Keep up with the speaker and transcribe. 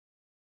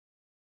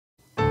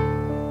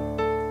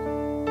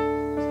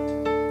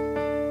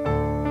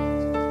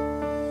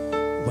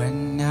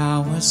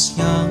was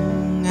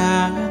young,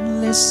 I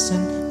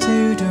listened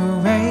to the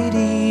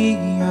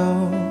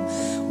radio,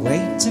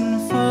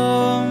 waiting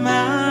for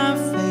my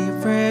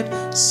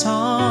favorite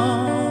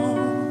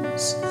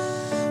songs.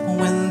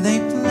 When they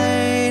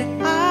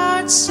played,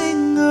 I'd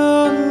sing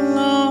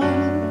along.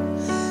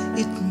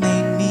 It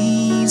made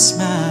me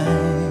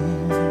smile.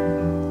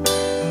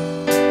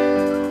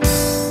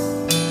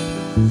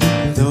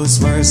 Those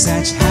were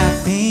such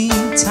happy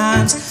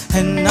times,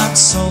 and not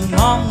so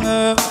long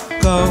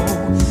ago,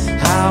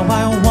 how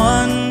I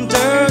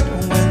wondered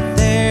when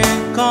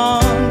they're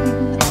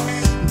gone.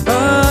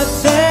 But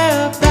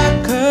they're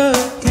back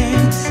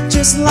again,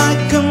 just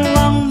like a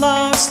long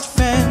lost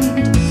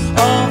friend.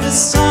 All the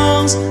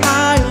songs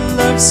I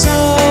love so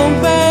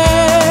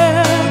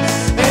well,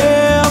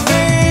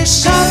 every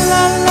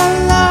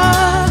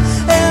sha-la-la-la,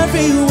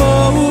 every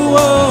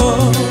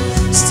whoa-whoa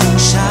still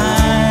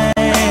shines.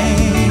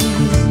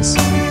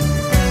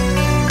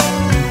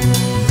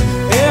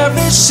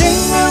 Every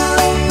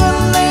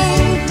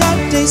shing-a-ling-a-ling that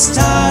they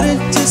started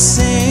to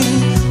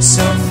sing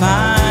so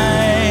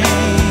fine.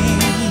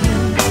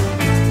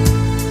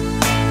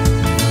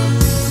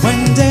 When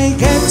they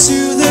get to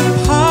the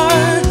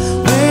part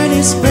when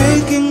it's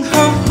breaking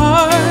her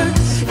heart,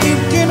 it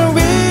can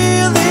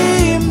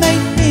really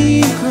make me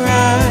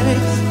cry,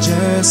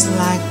 just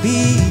like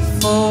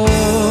before.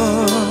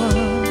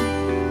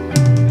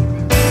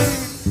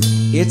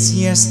 It's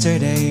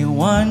yesterday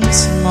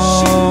once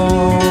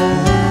more.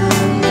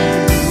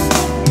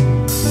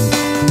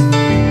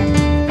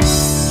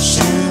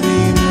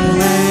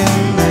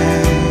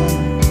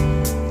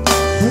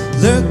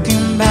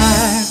 Looking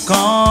back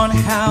on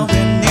how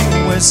when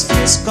it was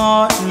just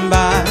gone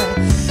by,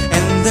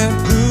 and the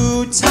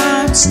good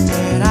times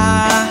that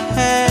I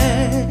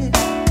had,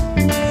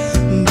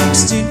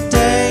 makes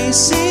today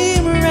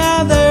seem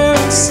rather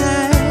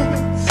sad.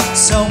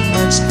 So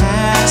much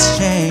has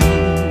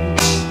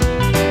changed.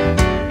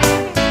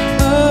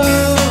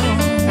 Oh,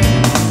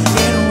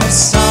 it was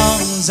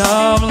songs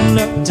of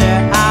love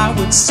that I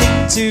would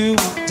sing to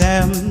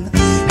them,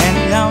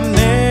 and I'll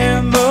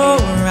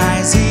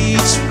memorize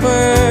each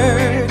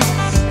word.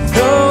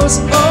 Those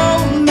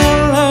old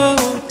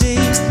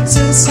melodies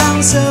still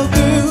sound so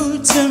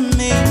good to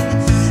me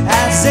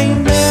as they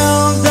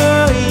melt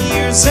the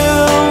years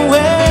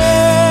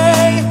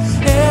away.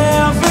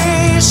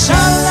 Every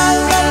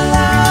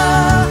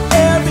sha-la-la-la,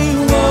 every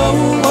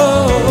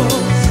whoa-whoa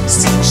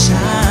still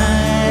shines.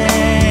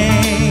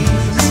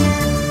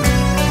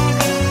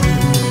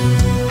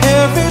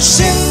 Every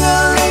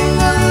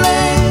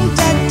shing-a-ling-a-ling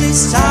that they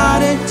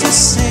started to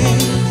sing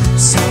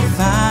so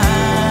fine.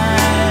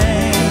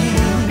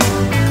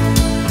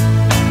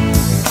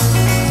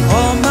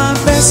 All my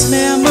best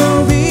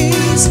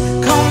memories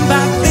come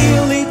back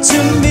clearly to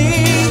me.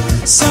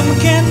 Some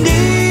can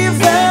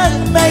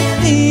even make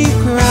me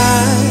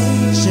cry,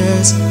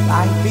 just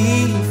like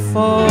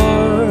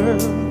before.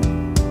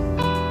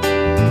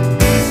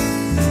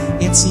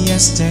 It's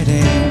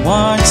yesterday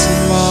once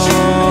more.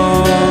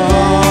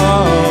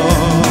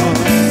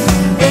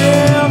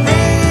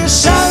 Every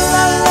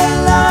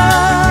sha-la-la-la,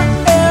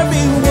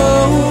 every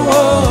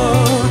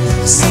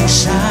whoa-whoa still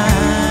shines.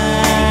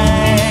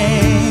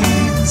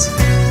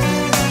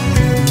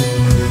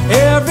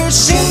 Every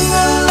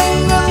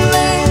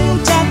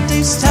shing-a-ling-a-ling that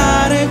they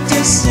started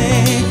to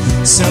sing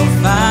so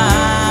fine.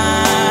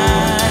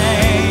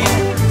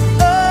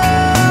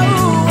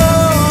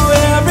 Oh,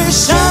 every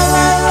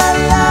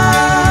sha-la-la-la,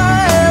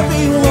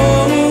 every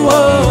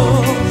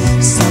whoa-whoa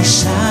still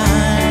shines.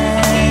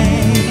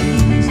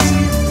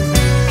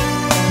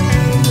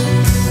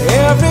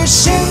 Every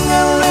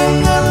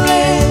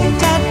shing-a-ling-a-ling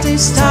that they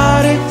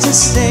started to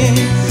sing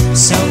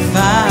so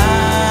fine.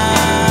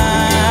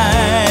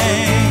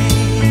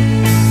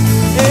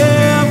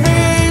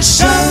 Every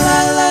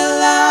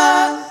sha-la-la-la,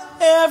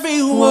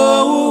 every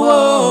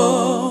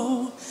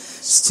whoa-whoa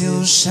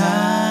still shines.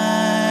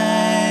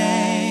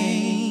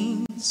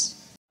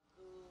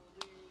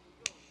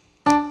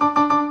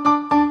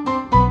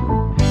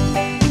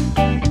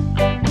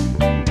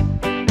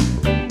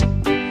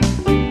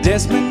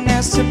 Desmond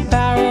has a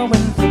barrow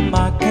in the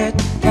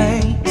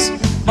marketplace.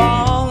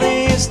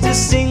 Molly is the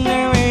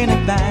singer in a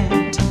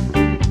band.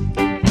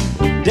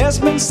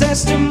 Desmond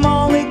says to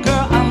Molly,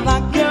 girl, I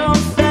like your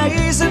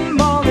face. And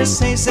Molly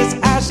says it's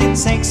as she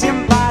takes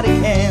him by the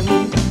hand.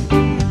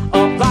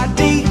 Oh,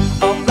 blah-dee,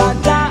 oh,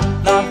 blah-da,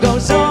 love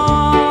goes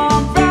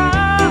on.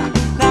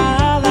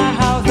 La-la,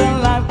 how the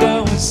life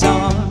goes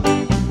on.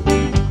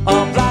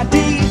 Oh,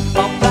 blah-dee,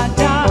 oh,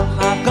 blah-da,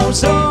 life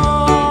goes on.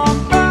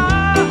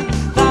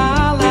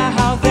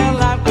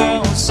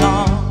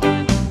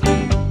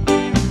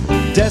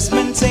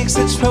 Desmond takes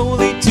a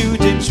trolley to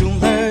the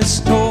jeweler's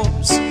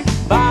stores,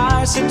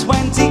 buys a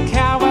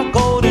 20-carat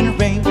golden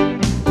ring,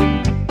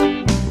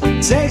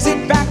 takes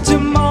it back to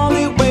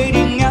Molly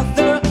waiting at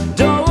the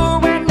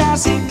door, and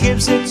as he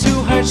gives it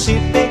to her, she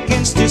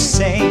begins to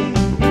sing.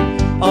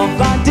 Oh,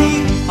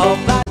 blah-dee, oh,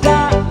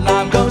 blah-da,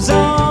 life goes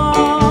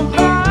on.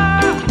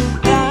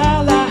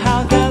 La-la,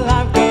 how the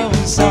life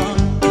goes on.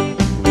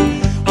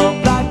 Oh,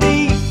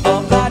 blah-dee,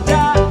 oh,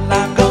 blah-da,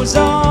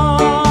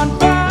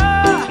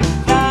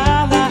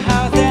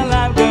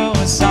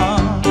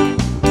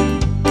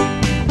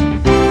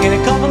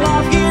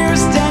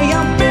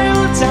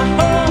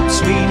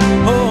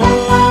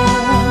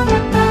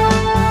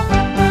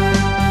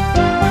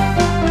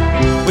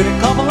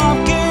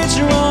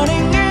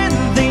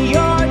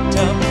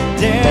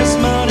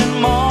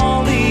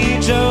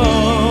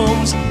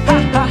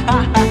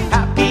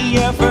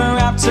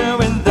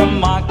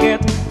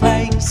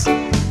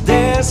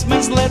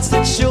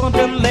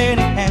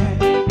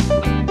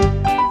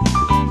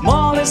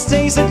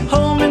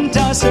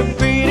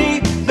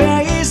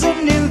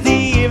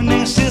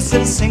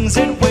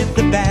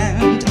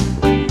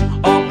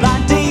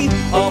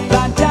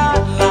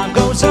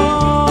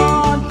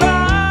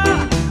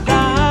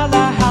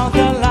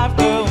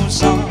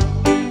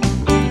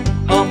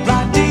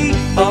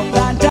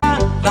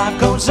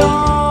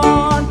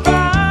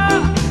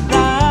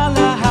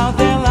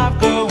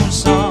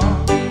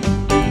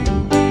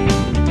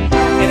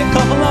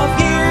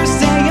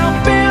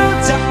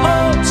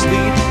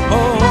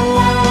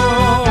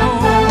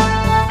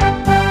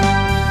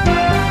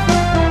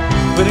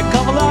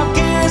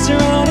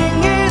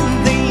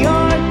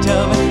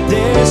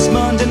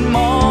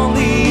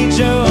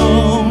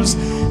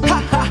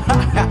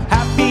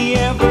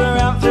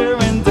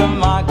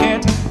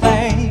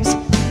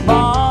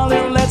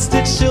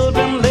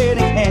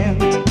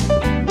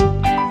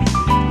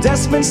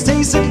 Desmond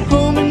stays at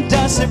home and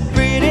does a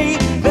pretty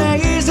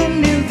face,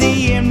 and in the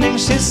evening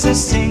she's a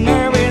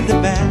singer with the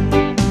band.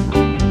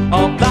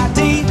 Oh,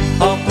 bloody,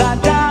 oh,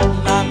 bloody,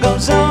 love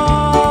goes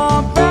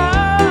on,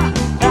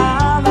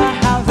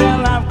 how their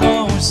love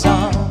goes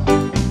on.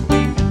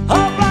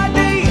 Oh,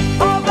 bloody,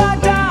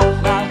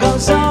 love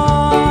goes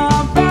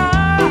on,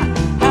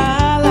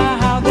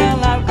 how their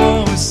love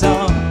goes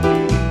on.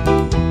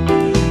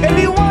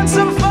 If you want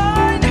some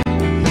fun,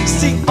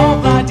 see, oh,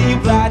 bloody,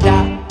 bloody.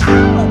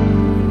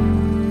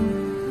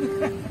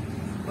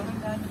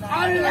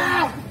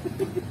 Allah!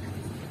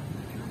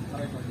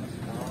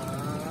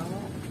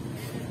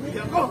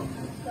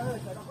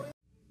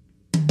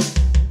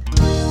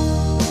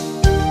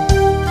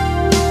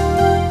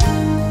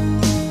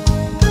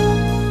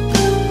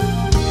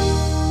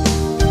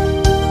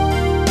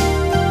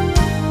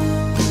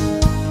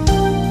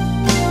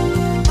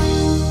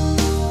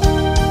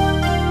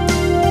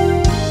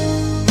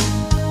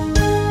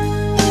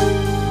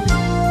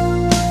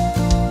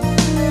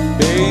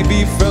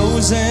 Baby,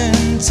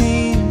 frozen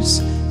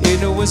tears,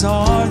 it was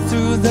hard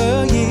through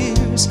the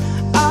years.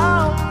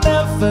 I'll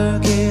never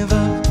give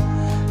up,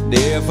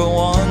 never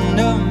one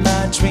of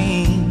my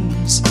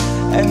dreams.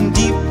 And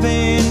deep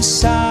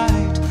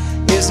inside,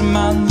 is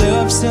my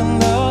love still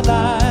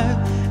alive?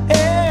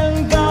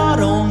 And God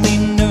only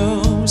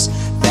knows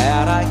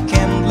that I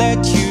can't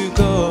let you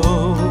go.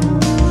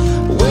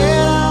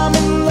 When I'm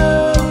in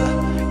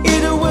love,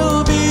 it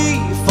will be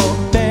for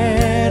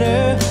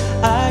better.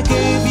 I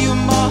gave you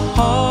my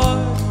heart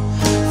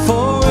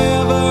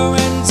forever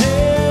and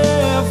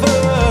ever.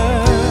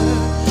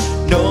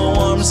 No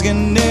arms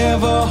can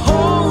never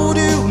hold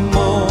you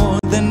more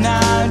than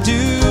I do.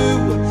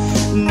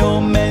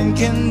 No man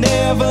can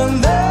never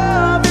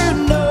love you,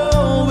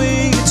 no,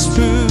 it's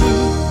true.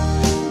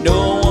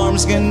 No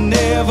arms can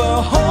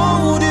never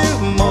hold you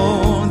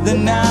more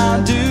than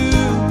I do.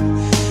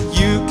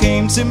 You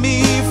came to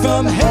me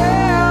from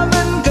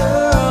heaven,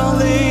 girl,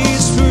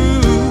 it's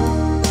true.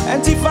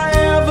 And if I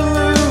ever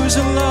lose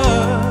your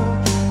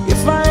love,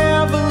 if I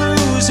ever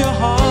lose your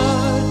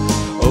heart,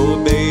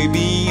 oh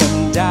baby,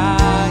 I'm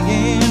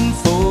dying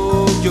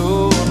for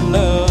your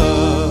love.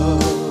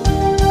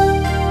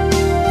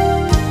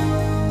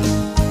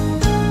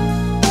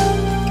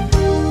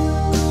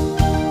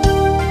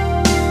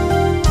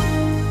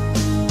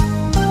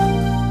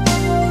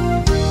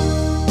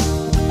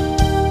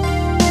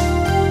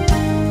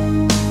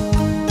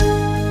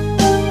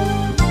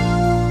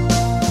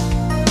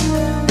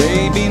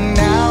 Baby,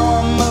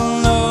 now I'm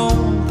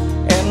alone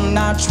and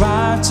I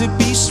try to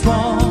be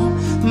strong,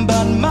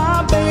 but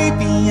my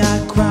baby,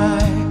 I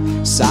cry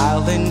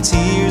silent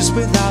tears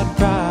without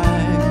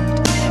pride.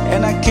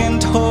 And I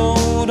can't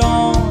hold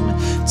on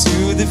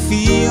to the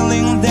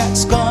feeling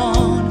that's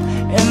gone.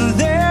 And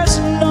there's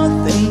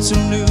nothing to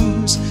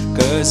lose,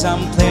 'cause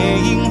I'm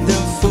playing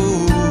the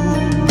fool.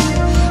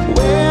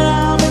 When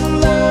I'm in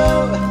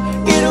love,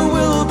 it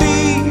will be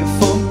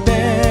for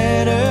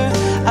better.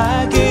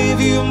 I gave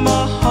you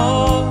my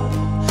heart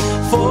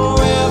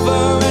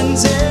forever and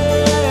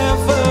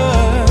ever.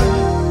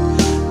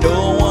 No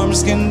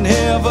arms can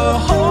ever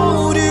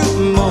hold you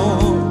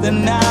more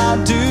than I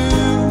do.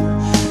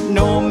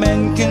 No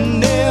man can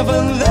never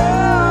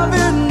love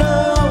you,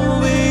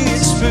 no,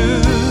 it's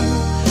true.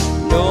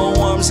 No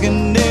arms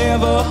can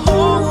never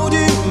hold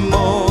you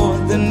more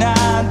than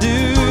I do.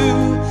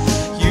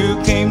 You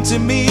came to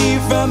me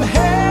from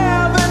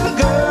heaven,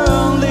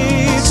 girl,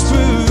 it's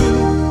true.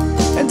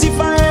 And if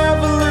I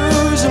ever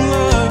lose your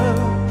love,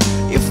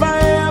 if I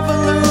ever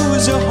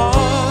lose your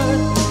heart,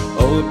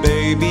 oh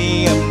baby,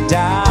 I'm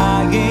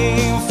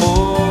dying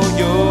for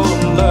your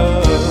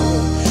love.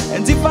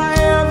 And if I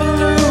ever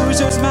lose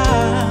your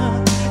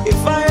smile,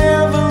 if I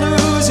ever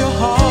lose your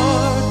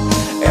heart,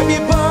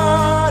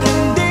 everybody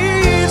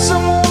needs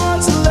someone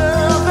to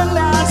love. And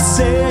I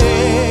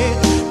say,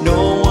 no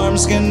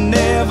arms can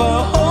never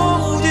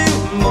hold you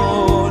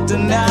more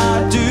than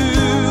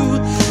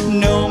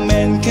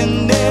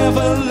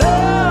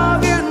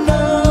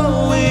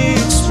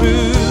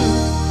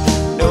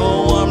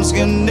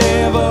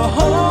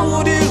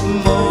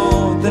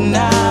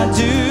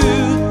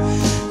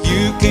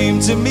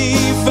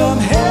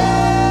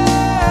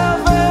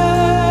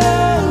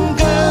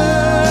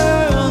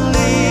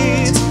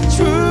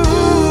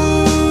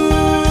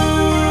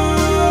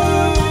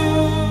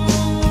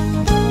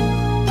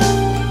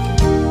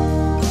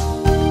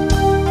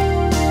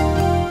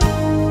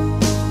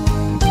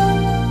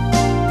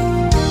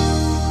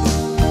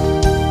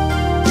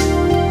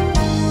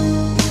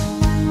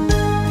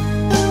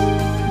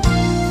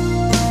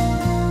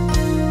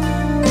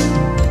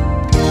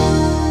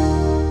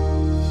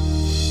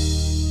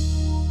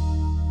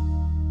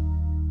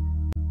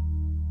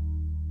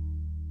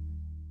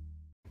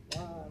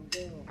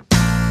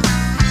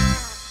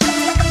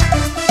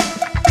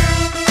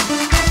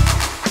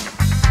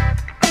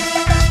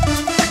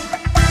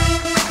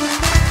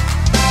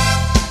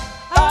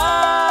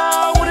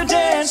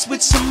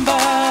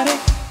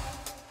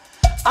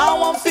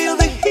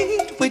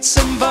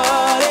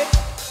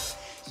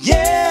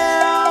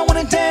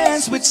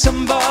with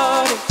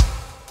somebody,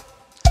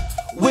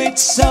 with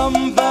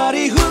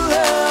somebody who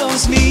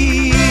loves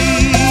me.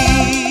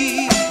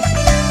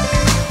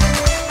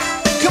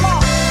 Come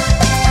on.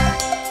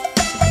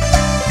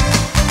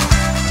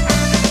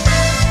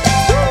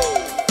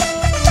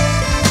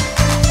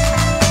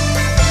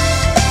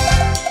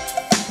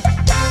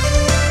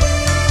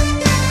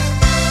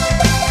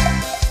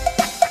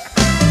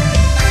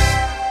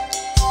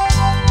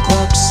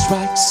 Clock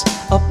strikes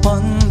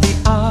upon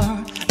the hour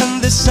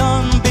and the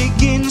sun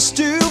begins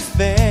to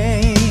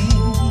fade.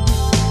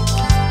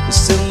 There's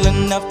still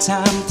enough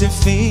time to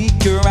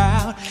figure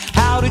out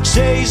how to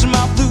chase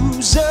my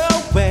blues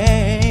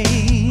away.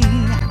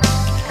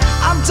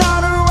 I'm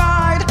down a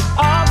ride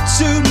up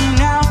to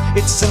now.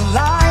 It's a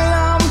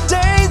light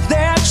day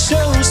that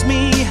shows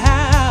me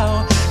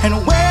how. And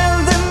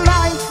when the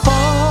night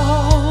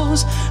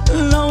falls,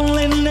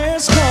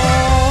 loneliness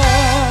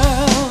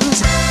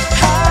calls.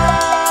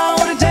 How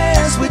to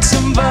dance with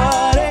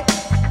somebody.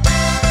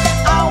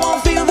 I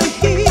won't feel the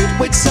heat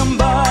with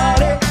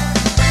somebody.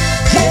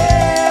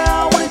 Yeah,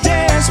 I wanna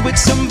dance with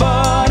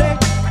somebody,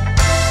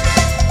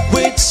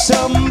 with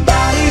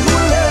somebody who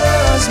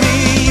loves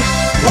me.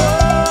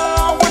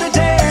 Oh, I wanna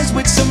dance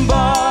with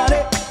somebody.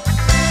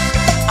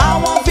 I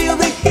won't feel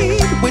the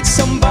heat with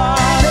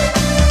somebody.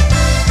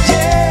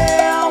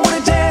 Yeah, I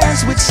wanna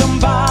dance with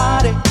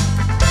somebody,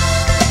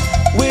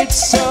 with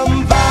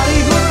somebody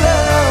who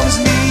loves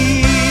me.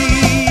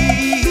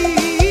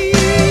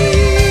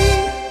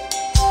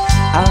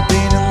 I've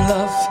been in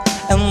love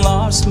and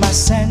lost my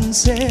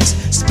senses,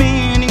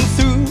 spinning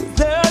through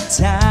the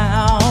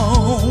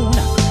town.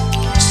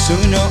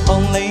 Sooner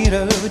or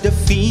later the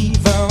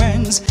fever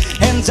ends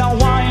and I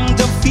wind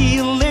up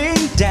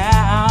feeling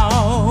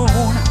down.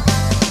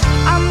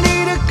 I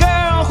need a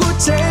girl who'd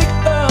take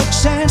a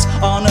chance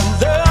on a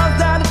love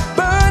that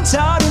burns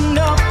out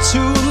enough to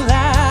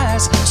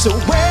last. So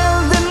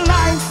when the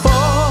night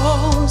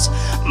falls,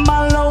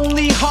 my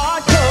lonely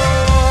heart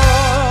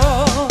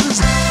calls.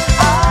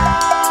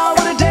 I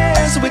wanna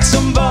dance with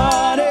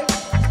somebody.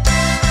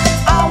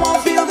 I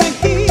won't feel the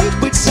heat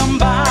with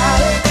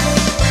somebody.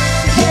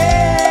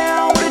 Yeah,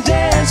 I wanna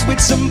dance with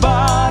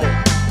somebody,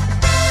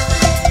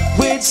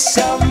 with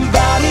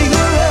somebody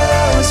who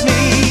loves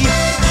me.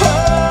 Oh,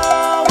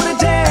 I wanna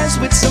dance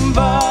with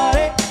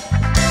somebody.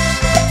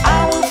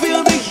 I won't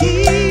feel the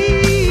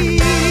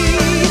heat.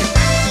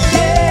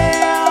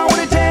 Yeah, I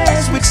wanna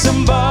dance with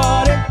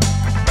somebody,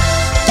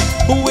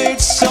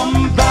 with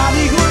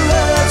somebody who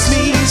loves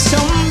me.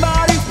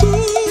 Somebody who,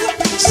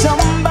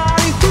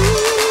 somebody who,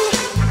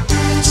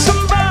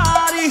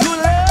 somebody who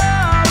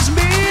loves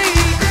me.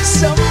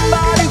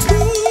 Somebody who,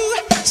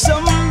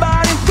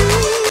 somebody who,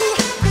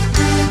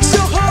 so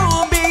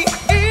hold me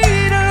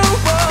in her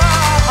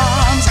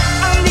arms.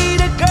 I need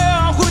a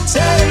girl who'd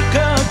take a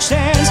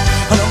chance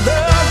on a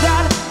love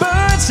that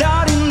burns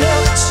out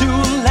enough to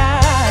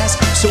last.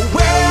 So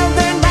when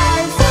the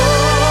night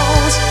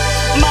falls,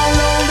 my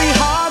lonely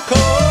heart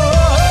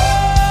calls.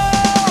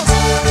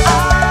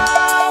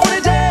 I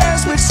wanna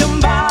dance with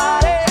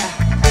somebody.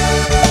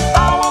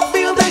 I won't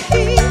feel the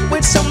heat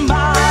with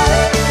somebody.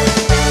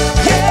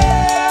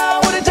 Yeah, I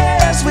wanna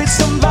dance with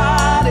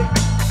somebody,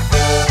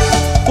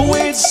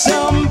 with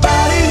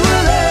somebody who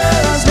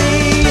loves me.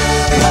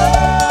 Oh,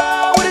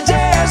 I wanna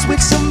dance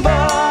with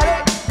somebody.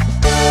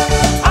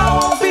 I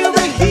won't feel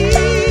the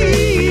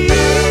heat.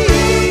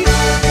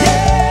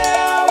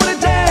 Yeah, I wanna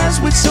dance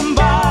with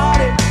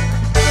somebody,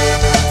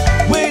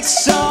 with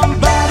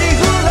somebody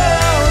who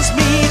loves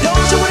me.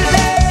 Don't you wanna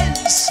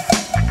dance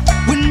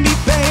with me,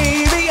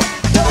 baby?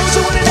 Don't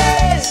you wanna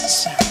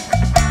dance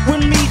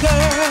with me,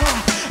 girl?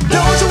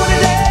 Don't you wanna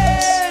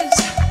dance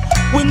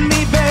with me,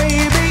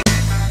 baby?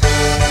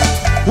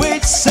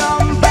 With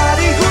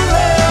somebody who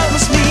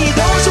loves me.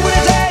 Don't you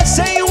wanna dance?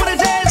 Say you wanna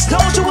dance.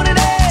 Don't you wanna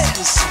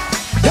dance?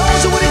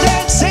 Don't you wanna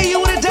dance? Say you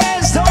wanna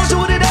dance. Don't you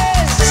wanna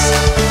dance?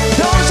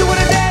 Don't you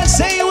wanna dance?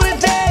 Say you wanna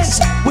dance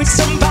with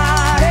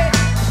somebody,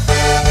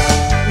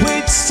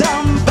 with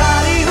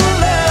somebody who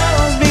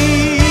loves me.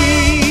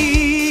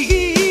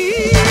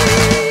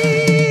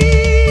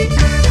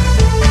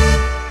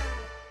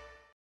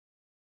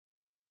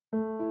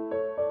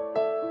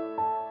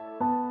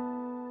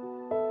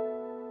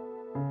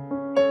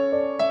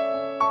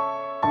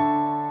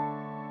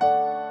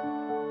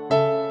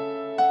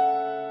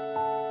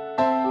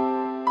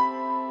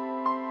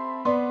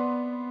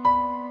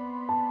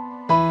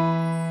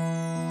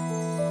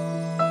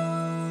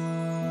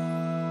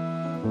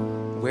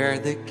 We're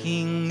the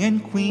king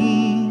and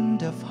queen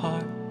of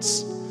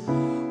hearts.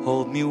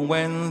 Hold me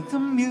when the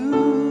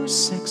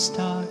music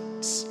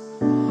starts.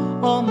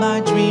 All my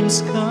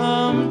dreams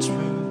come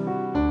true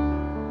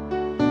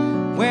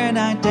when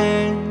I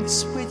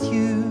dance with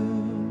you.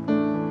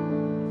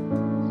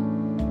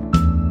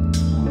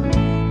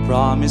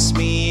 Promise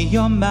me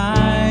you're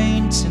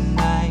mine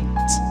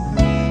tonight.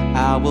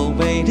 I will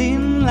wait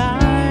in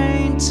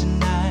line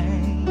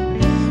tonight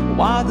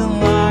while the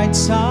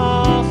lights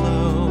are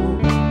low.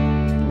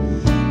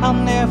 I'll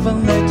never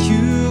let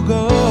you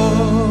go.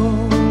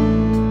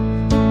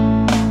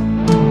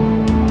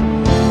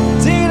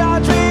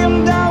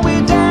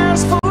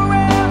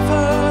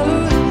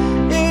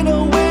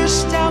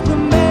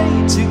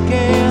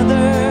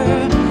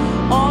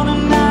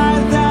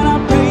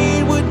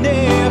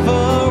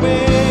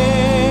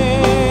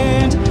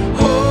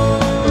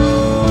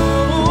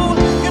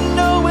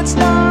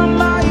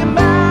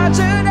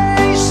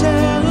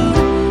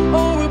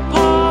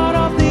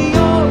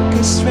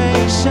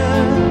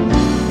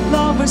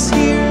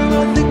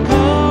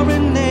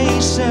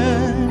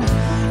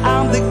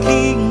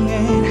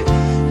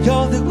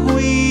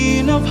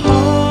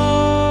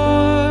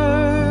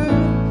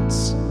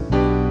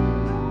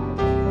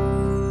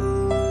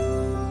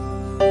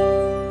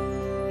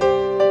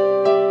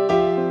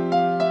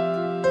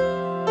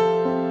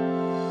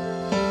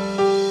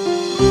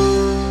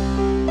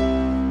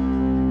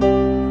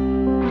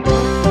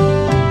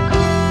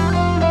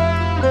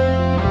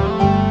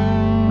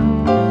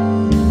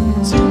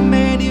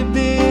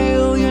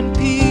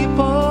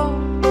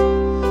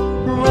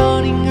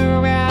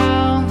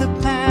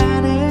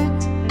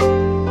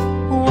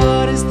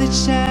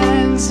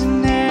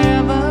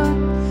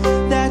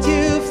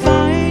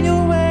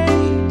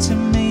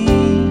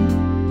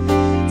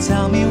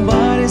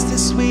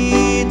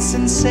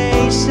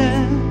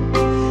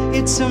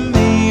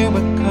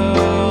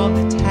 miracle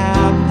that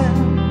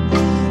happened.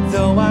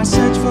 Though I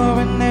search for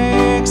an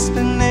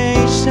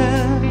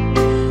explanation,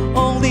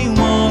 only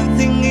one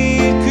thing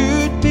it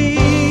could be: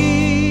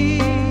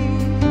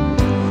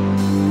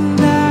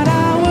 that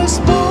I was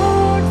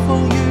born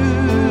for you.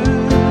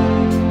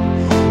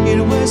 It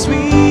was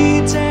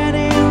written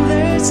in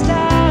the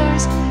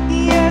stars.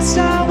 Yes,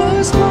 I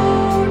was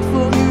born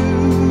for you,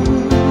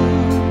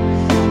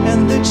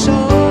 and the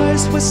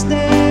choice was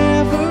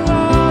never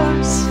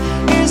ours.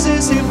 It's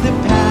as if the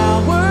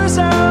powers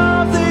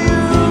of the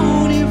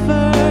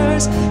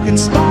universe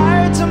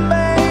conspired to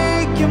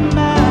make you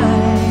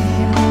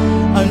mine.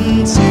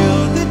 Until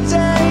the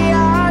day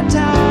I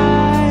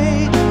die,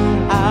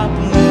 I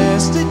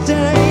bless the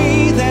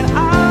day that I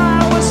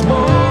was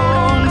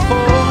born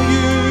for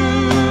you.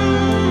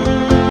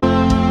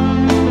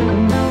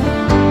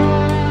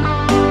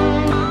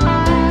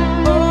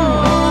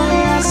 Oh,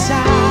 yes,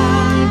 I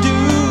do.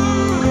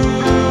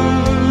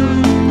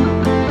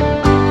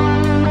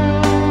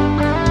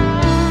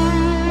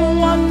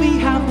 What we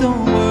have, the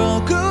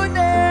world could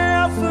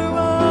never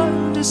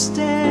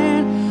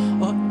understand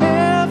or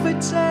ever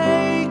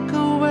take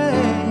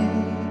away.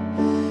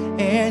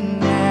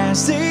 And as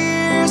the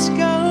years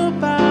go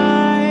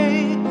by,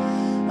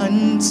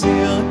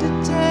 until the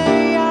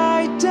day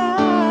I die,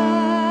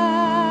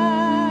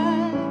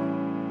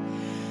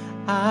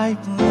 I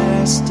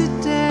bless the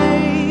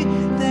day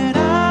that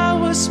I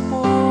was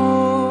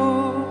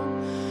born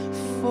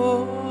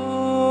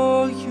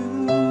for you.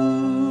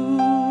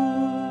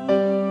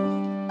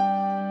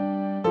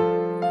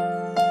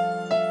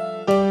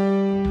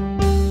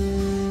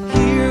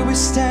 Here we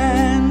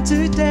stand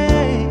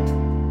today,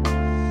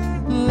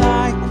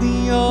 like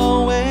we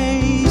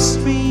always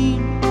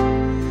dreamed,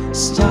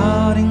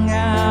 starting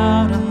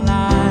out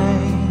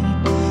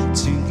alive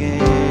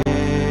together.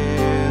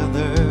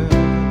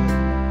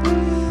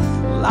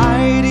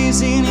 Light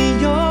is in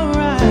your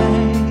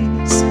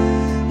eyes,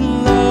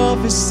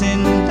 love is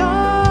in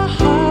our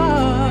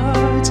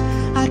hearts.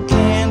 I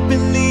can't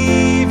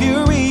believe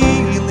you're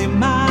really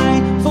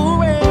mine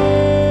forever.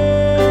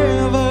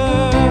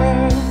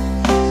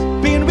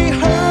 Been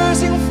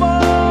rehearsing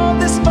for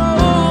this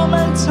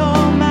moment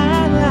all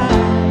my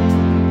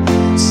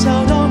life, so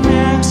don't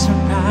act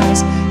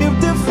surprised if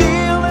the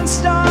feeling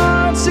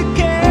starts to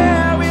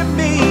carry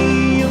me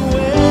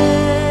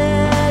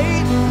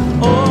away.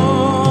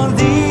 Oh,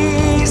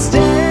 this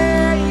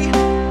day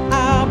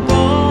I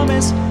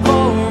promise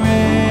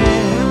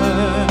forever.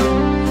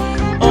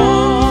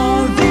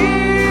 Oh,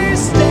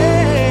 this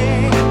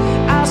day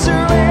I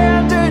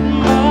surrendered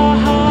my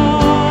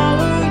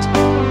heart.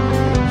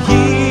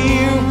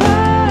 Here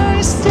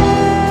I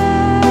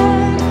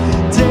stand,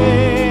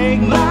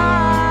 take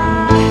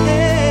my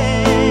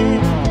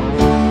hand,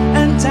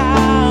 and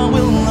I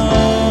will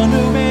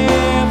honor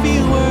every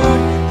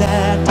word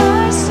that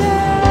I say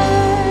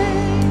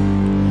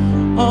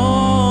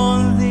on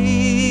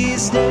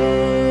these days.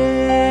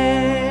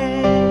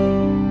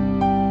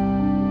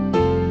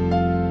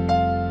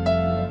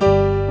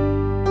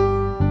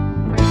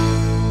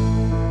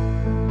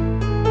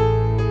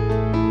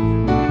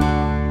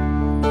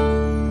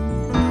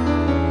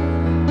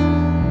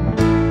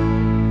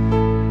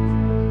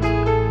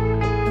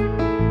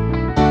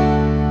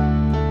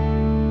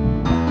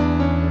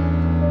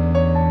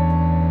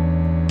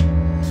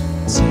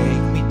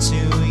 Take me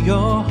to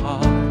your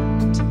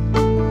heart,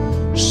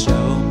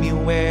 show me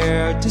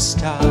where to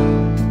start.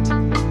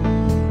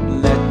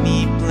 Let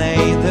me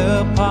play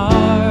the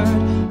part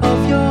of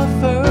your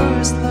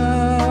first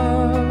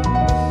love.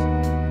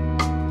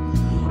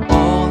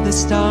 All the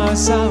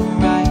stars are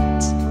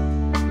right,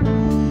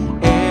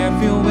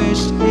 every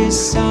wish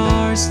is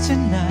ours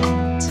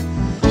tonight,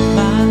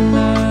 my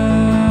love.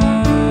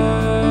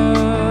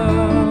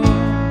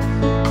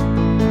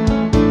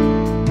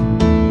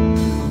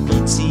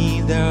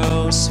 Pity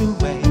those who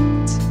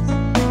wait,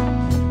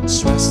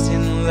 trust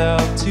in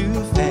love to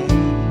fade,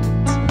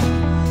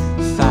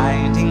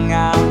 finding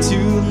out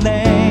too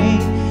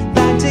late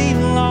that they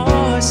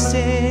lost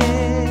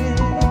it,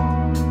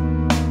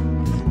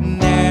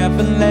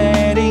 never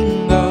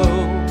letting go.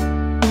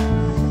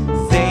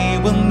 They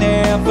will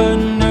never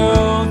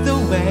know the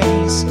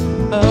ways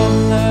of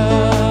love.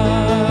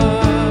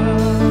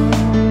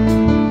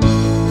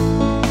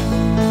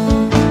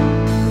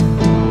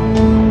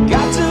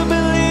 Got to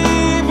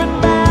believe in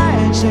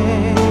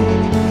magic.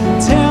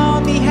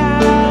 Tell me,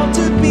 how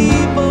do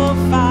people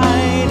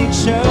find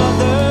each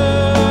other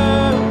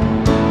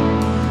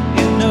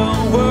in a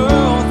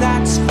world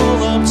that's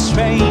full of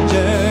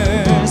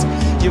strangers?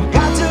 You've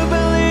got to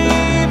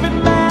believe in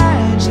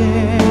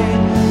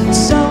magic,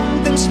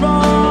 something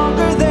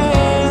stronger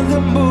than the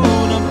moon.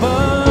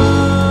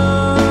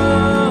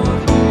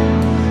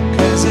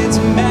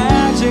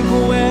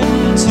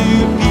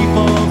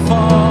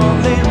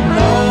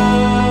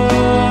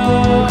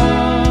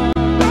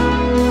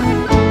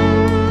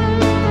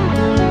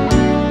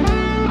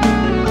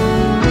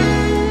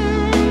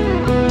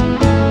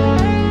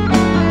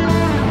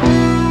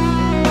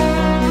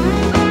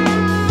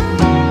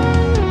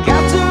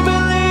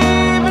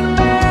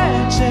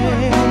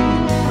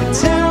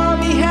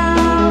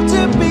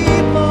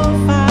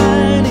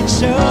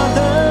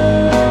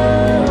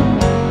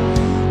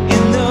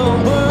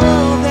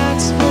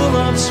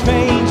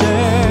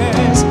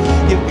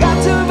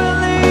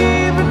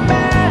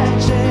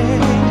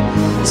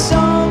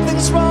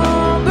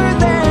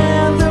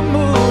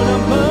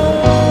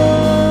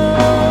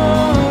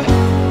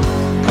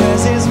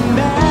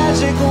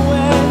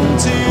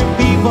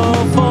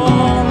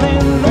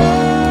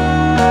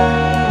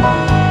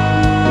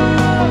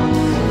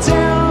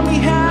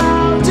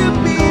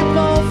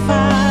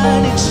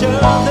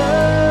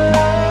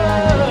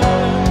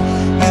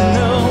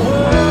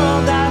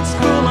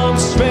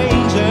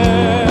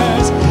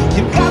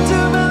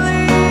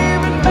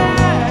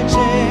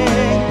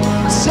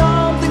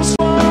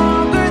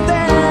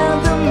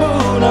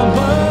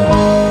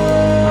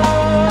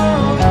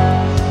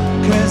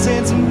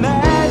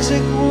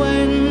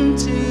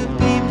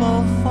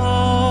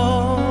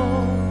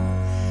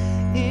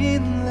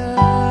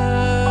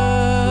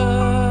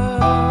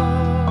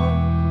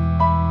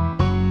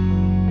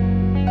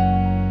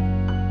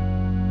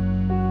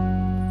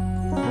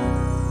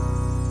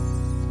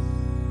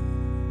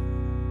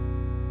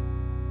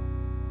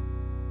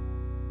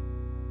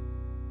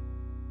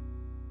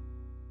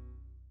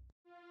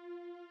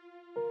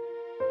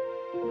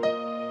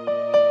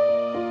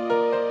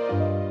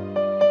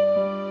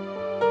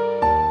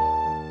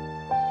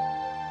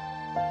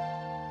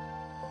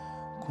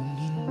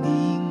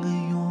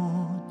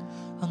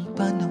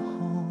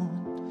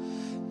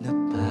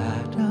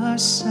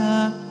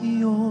 sa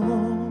iyo.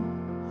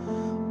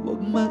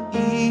 Huwag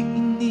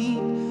maiinip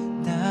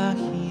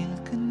dahil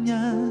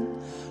ganyan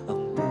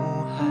ang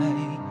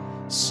buhay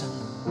sa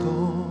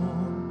mundo.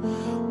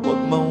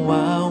 Huwag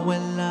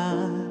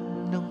mawawalan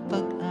ng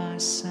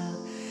pag-asa,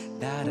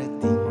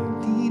 darating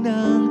din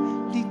ang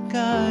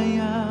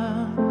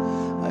ligaya.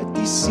 At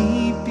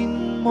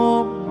isipin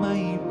mo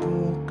may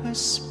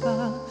bukas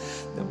pa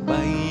na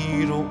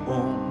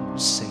mayroong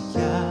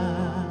saya.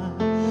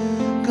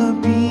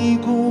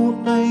 Kabigo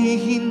ay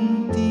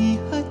hindi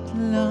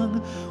hadlang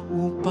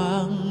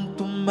upang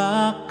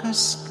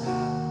tumakas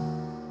ka.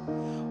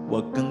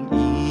 Huwag kang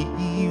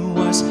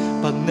iiwas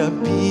pag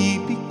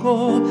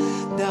nabibigo,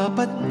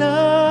 dapat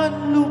na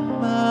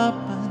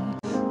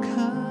lumaban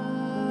ka.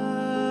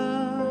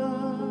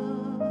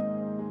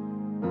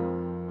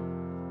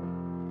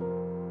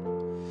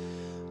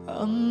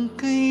 Ang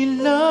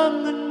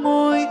kailangan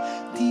mo'y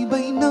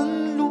tibay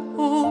ng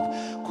loob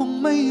kung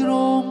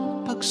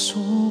mayroong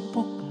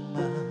pagsubok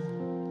man.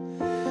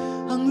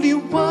 Ang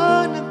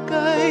liwanag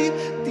ay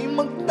di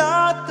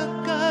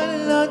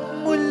magtatagal at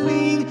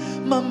muling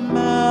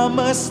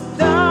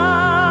mamamasdan.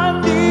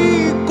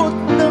 Ikot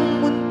ng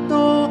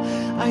mundo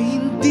ay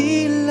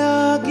hindi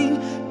laging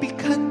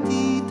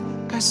bighatid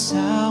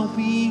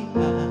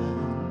kasawian.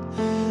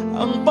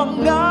 Ang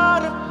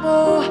pangarap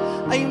mo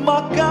ay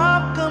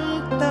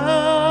makakamtan,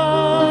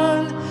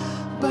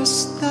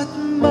 basta't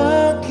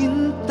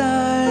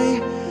maghintay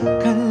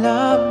ka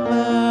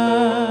lamang.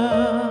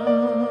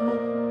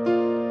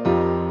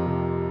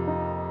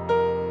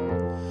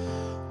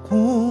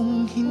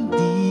 Kung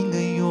hindi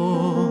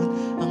ngayon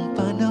ang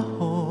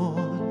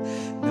panahon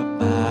na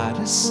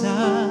para sa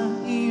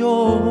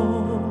iyo,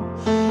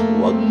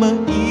 huwag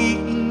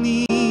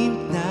maiinip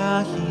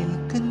dahil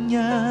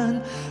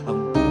ganyan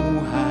ang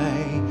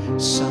buhay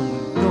sa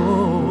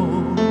mundo.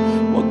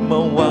 Huwag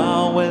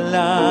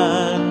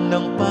mawawalan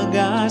ng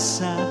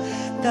pag-asa,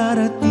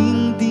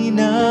 darating din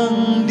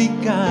ang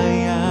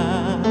ligaya.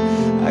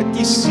 At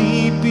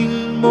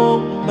isipin mo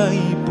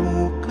may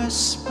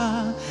bukas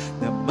pa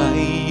na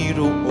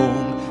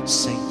mayroong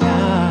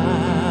saya.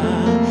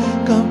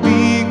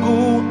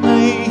 Kabigo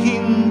ay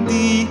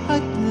hindi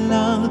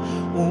hadlang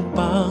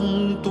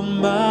upang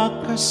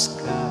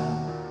tumakas ka.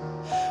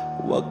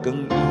 Huwag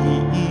kang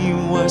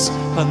iiwas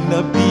pag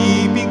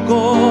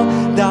nabibigo,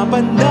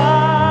 dapat na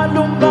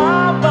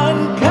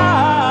lumaban ka.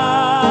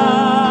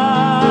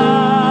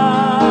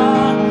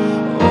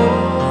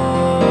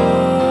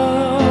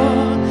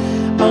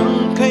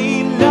 Ang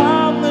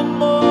kailangan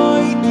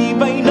mo'y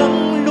tibay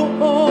ng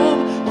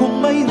loob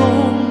kung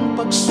mayroong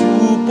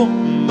pagsubok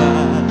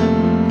man.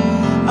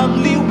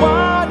 Ang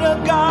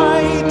liwanag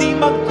ay di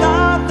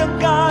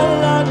magtatagal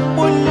at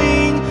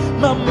muling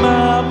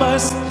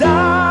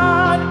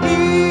mamamasdan.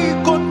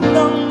 Ikot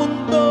ng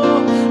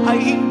mundo ay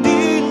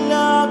hindi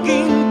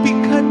laging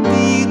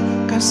bighatid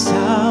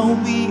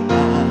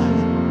kasawian.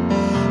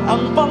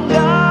 Ang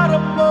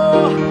pangarap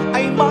mo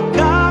ay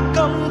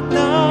makakamtan,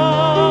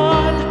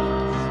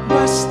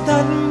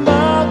 basta't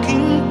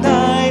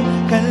maghintay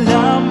ka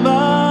lamang.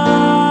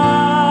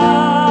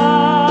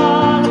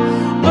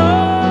 Ang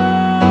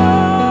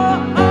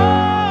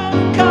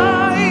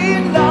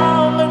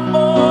kailangan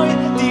mo'y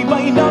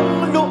tibay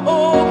ng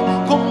loob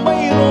kung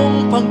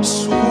mayroong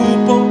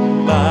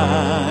pagsubok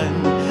man.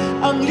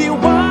 Ang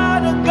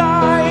liwanag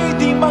ay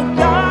di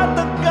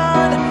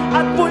magtatagal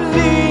at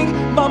muling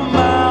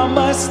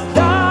mamamasdan.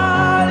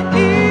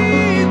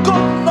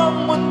 Ikot ng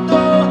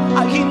mundo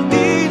ay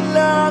hindi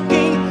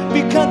laging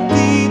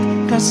bighatid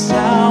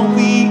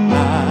kasawian.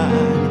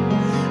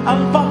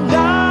 Ang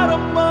pangarap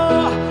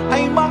mo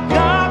ay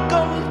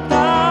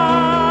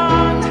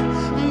makakamtan,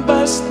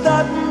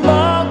 basta't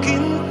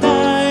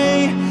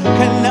maghintay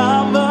ka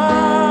lamang.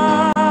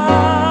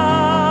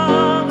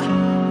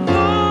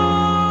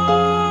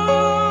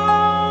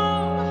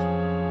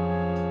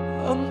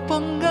 Ang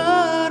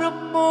pangarap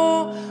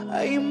mo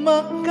ay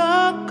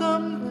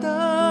makakamtan,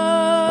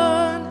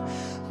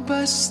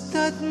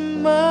 basta't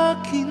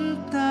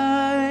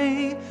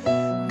maghintay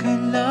ka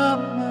lamang.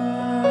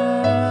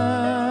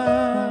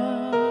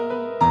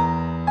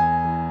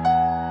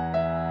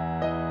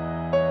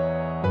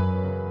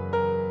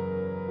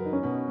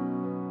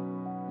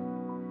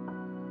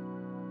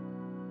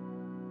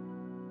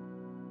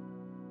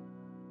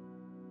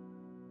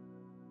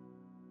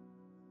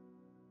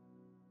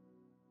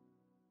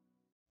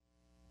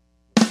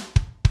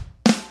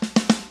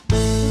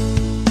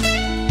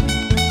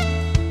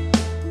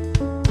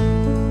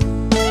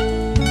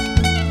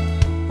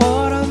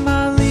 What am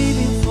I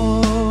living for?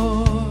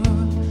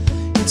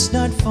 It's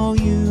not for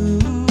you.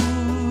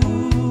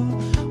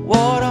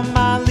 What am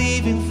I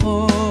living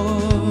for?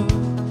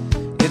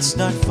 It's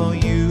not for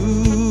you.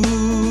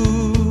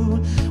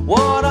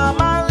 What am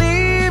I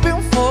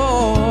living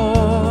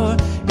for?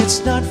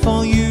 It's not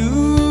for you,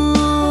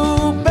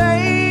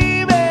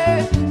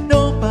 baby.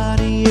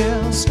 Nobody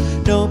else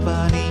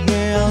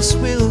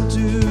will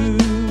do.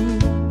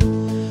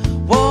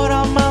 What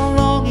am I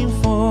longing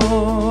for?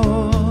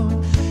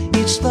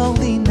 Each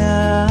lonely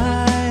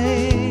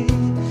night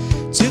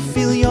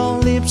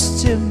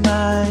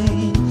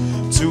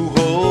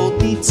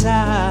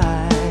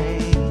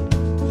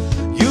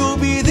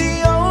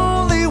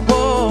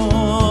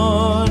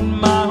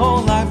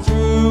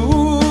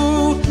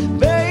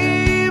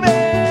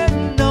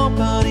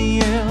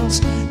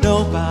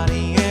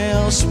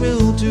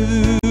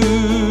do.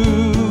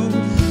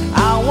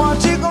 I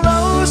want you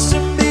close to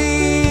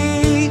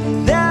me,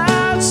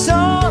 that's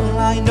all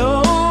I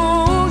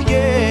know,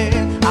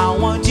 yeah. I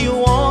want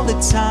you all the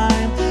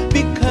time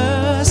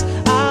because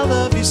I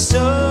love you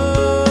so.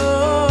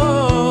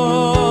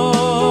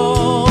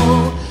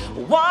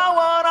 Why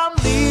what I'm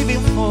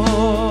living for?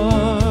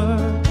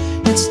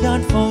 It's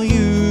not for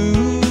you.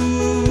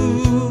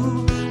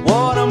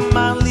 What am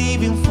I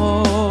living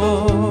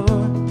for?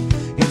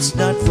 It's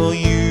not for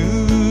you.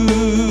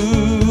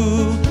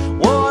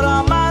 What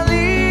am I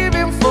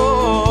living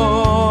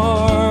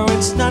for?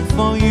 It's not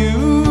for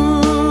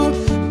you,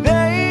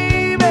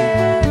 baby.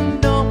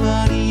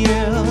 Nobody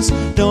else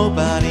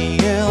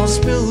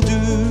will do.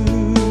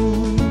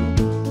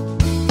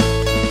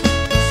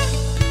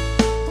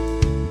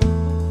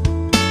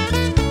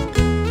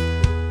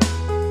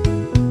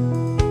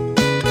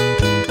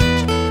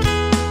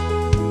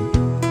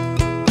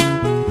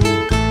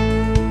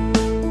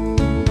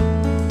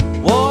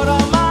 What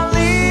am I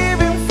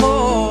living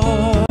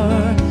for?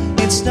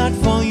 It's not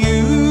for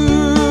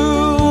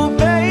you,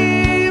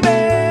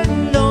 baby.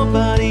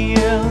 Nobody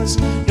else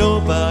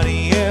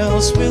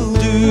will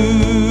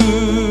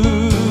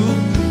do.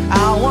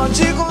 I want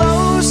you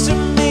close to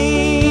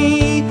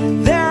me,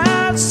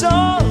 that's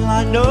all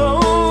I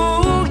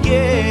know,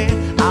 yeah.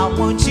 I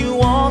want you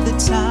all the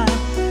time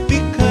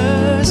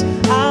because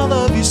I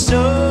love you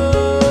so.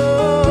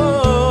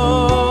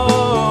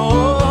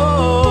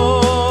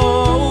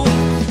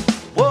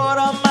 What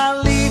am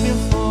I living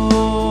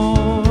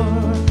for?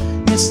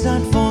 It's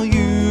not for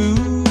you.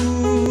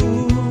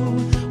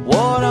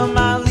 What am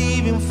I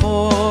living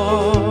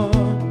for?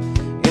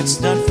 It's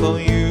not for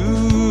you.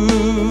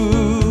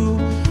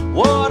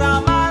 What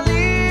am I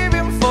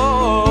living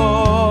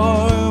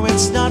for?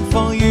 It's not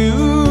for you,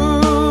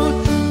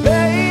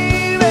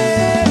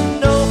 baby.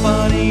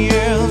 Nobody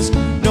else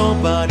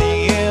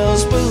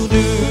will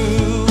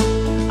do.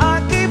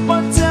 I keep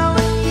on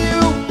telling you,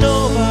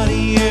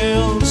 nobody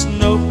else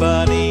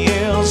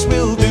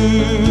will do.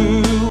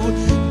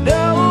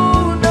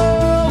 No,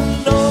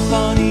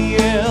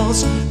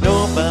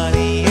 nobody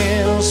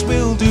else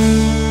will do.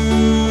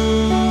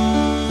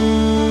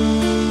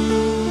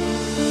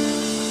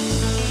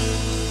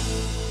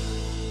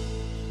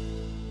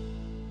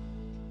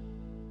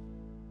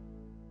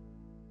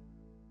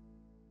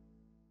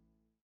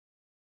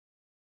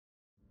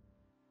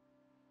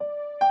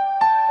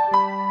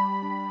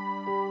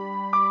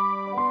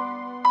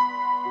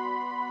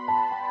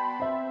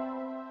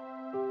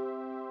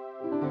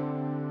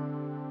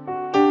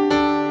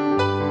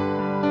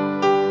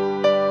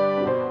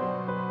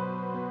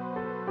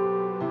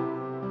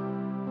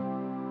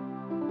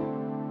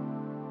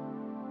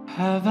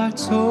 Have I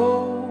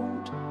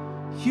told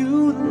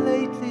you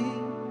lately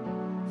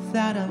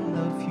that I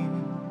love you?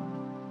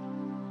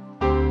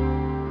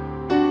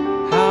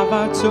 Have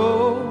I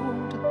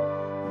told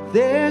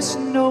there's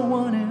no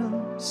one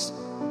else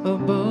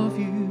above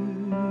you?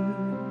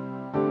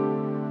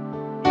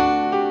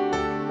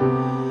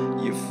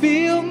 You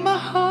fill my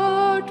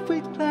heart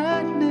with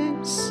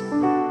gladness,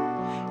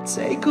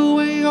 take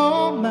away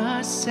all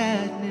my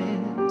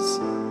sadness,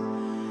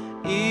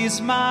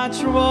 ease my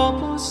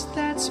troubles,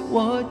 that's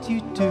what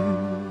you do.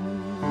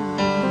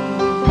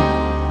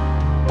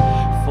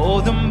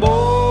 For the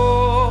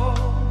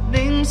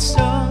morning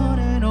sun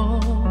and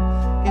all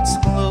its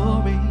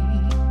glory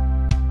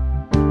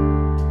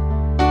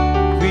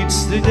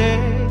greets the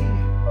day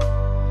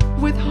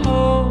with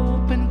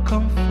hope and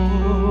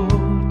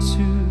comfort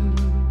too.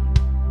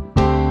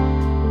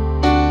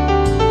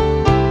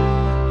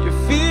 You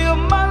fill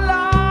my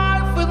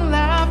life with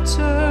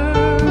laughter,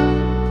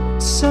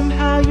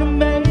 somehow you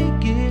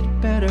make it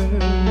better.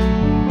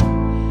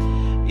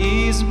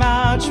 Ease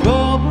my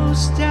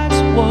troubles, that's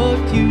what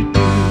you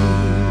do.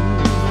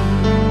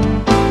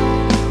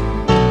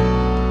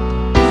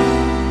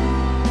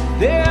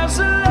 There's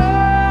a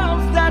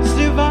love that's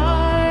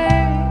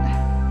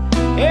divine,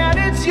 and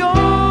it's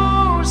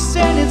yours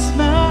and it's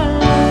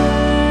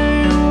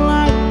mine,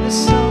 like the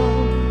sun.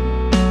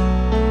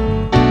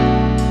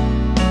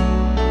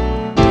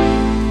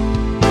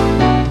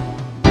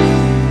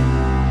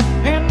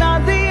 And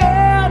at the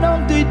end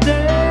of the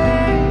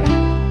day,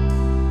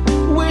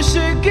 we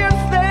should give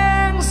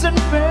thanks and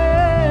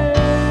praise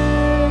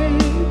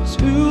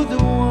to the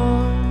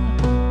one,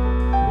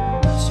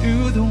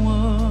 to the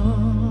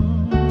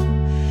one.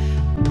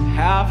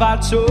 Have I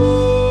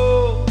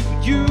told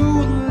you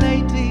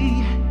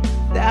lately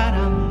that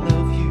I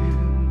love you?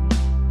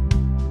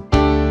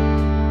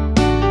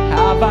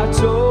 Have I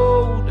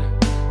told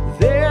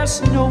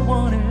there's no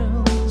one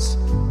else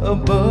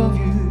above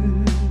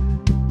you?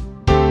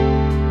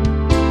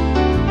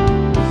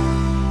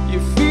 You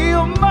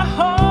fill my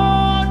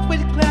heart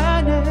with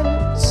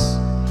gladness,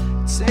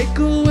 take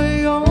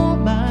away all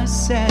my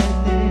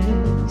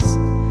sadness,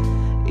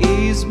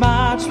 ease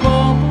my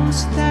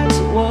troubles, that's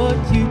what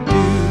you do.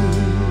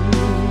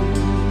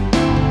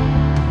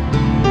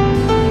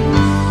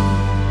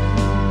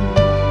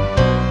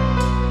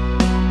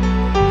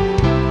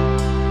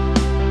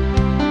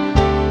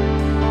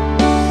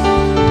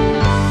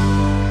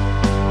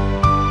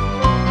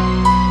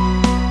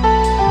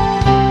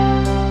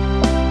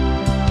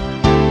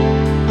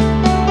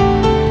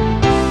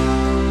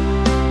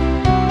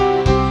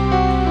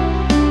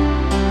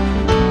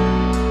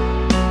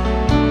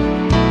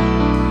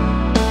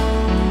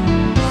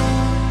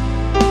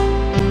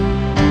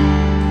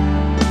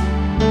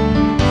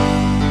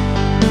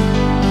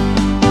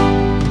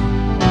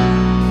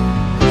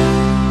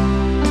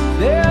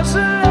 There's a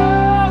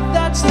love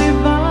that's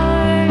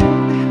divine,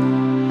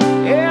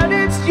 and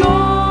it's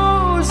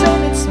yours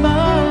and it's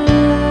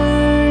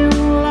mine,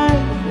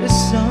 like the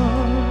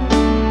sun.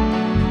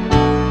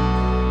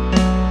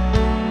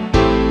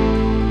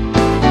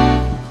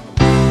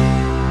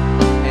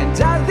 And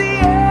at the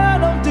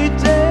end of the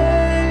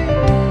day,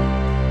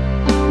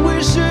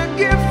 we should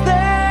give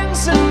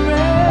thanks and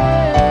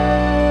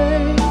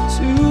pray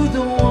to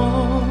the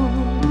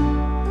ones.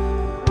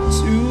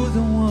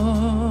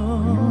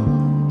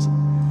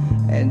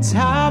 And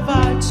have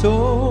I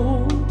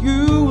told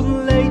you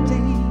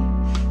lately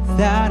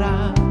that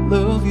I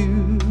love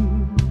you?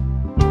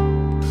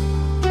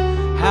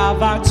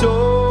 Have I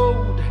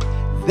told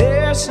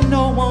there's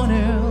no one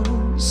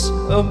else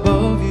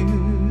above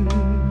you?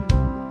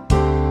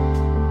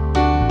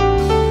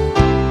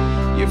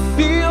 You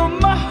fill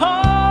my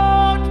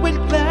heart with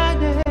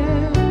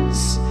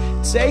gladness,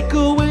 take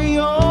away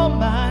all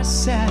my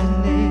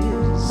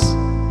sadness.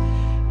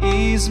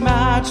 Ease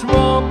my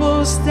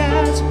troubles,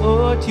 that's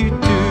what you do.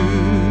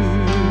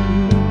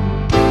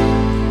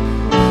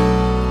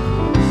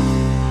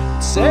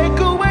 Take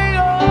away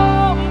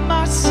all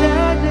my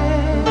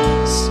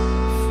sadness,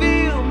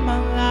 fill my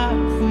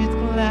life with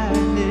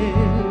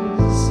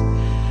gladness.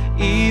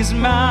 Ease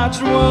my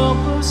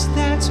troubles,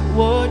 that's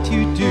what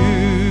you do.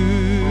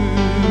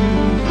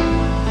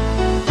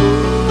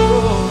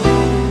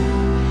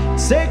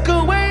 Take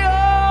away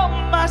all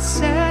my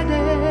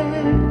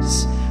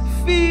sadness,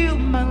 fill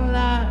my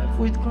life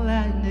with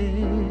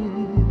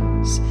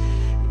gladness.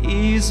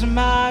 Ease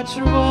my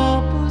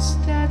troubles,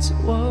 that's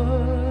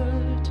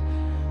what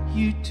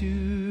you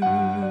do.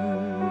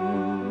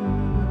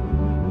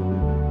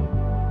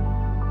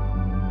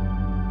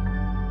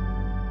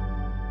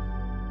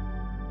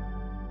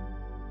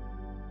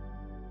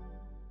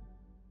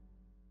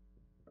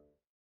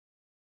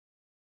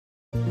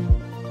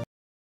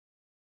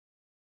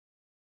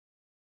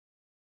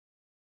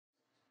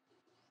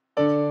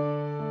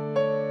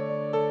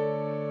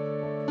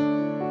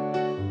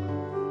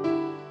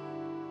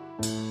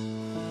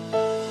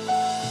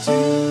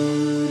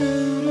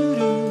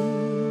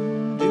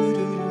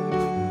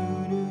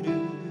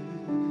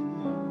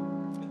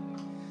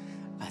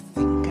 I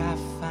think I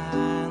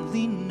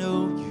finally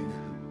know you.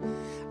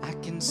 I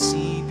can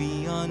see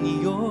beyond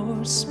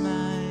your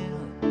smile.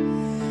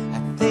 I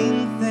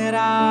think that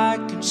I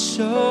can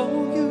show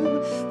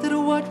you that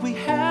what we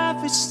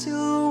have is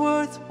still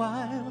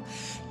worthwhile.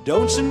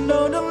 Don't you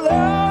know the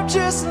love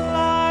just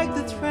like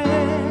the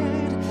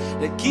thread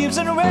that keeps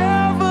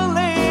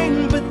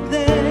unraveling, but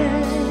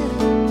then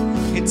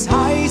it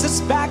ties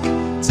us back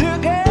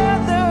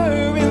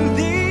together in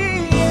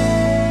the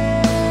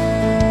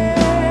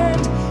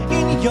end.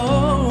 In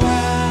your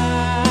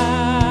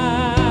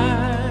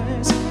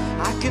eyes,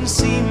 I can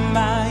see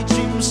my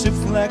dreams'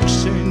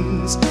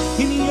 reflections.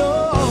 In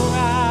your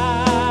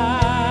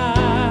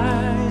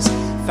eyes,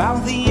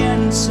 found the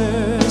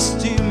answers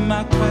to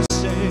my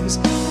questions.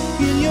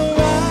 In your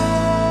eyes,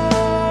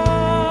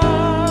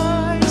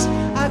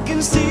 I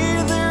can see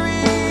the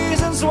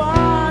reasons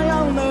why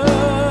our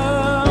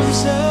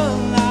love's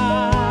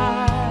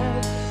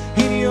alive.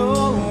 In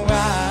your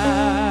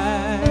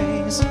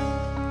eyes,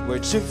 we're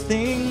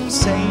drifting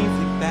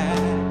safely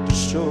back to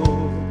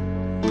shore.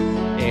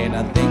 And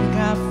I think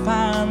I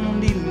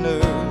finally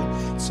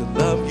learned to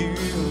love you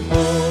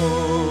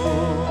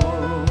more.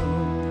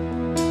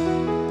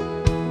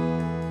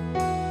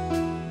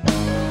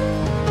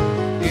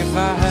 If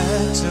I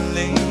had to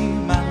live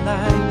my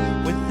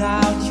life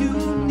without you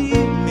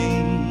near me,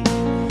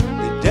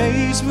 the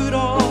days would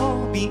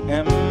all be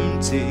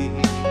empty.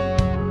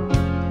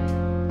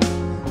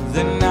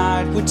 The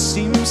night would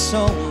seem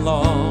so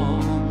long.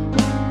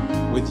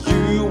 With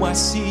you I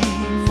see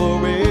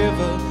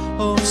forever,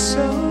 oh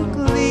so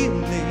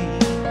clearly.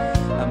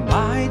 I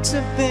might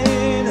have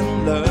been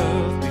in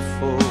love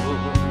before,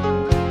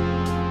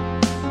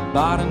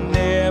 but I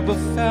never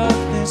felt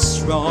this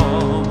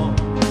strong.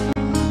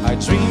 Our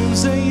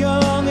dreams are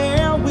young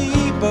and we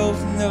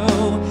both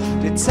know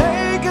they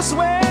take us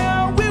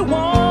where we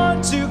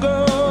want to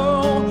go.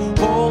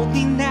 Hold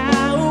me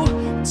now,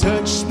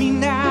 touch me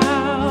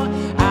now.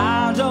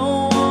 I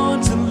don't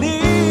want to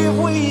live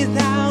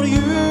without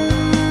you.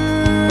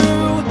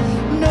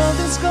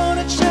 Nothing's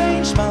gonna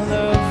change my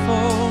love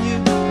for you.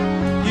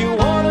 You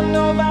wanna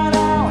know by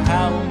now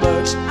how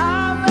much I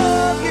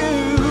love you.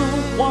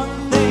 One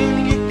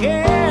thing you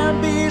can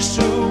be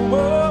sure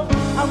of,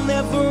 I'll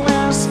never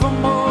ask for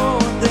more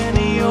than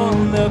your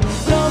love.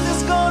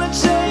 Nothing's gonna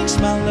change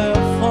my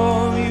love for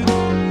you.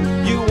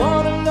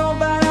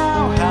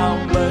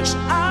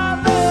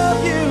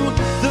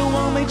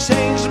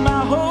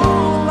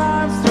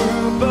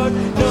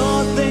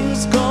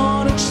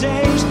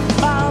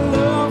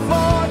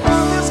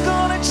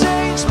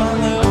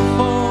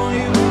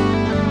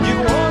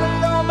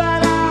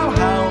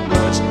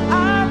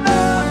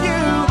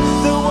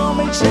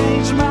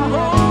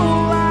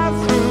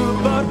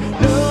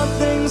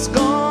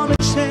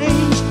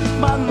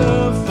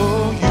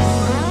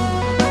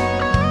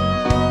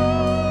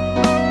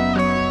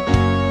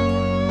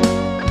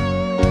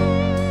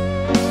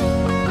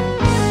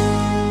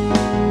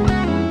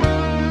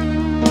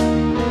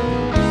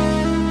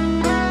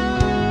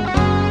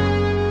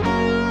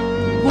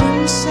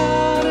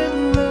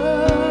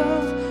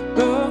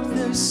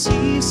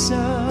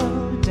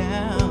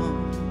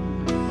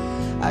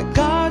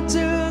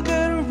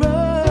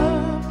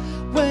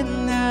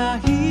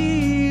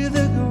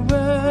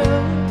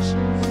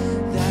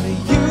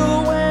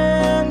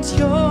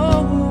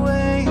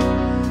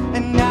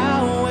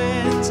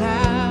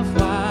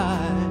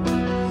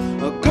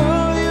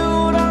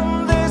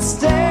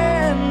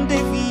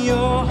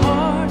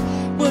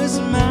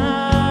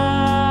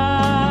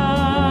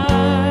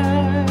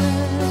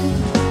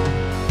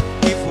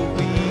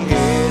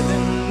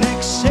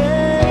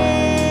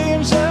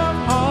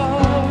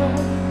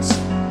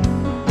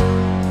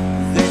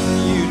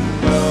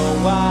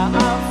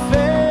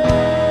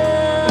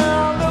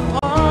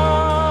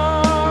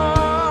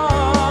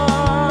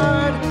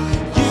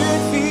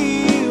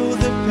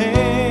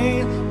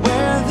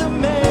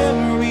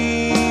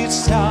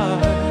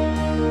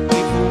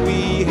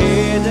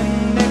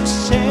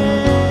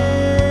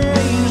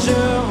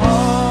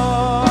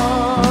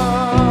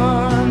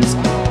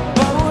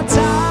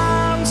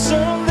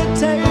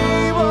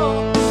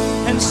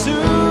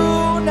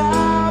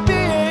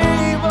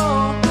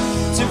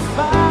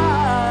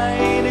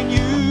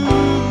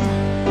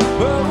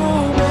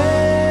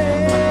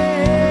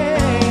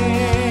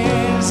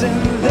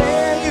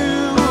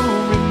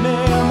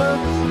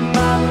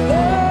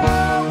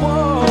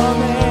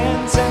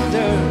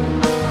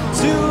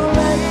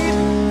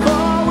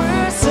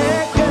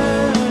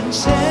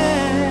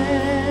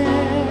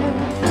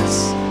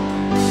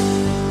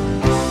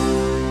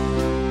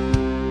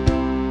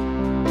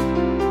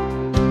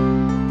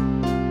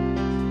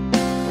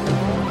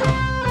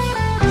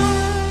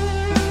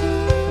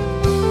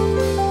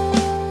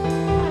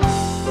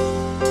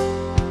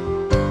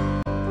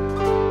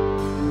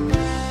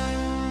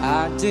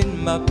 did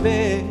my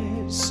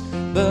best,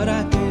 but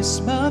I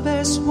guess my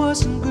best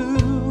wasn't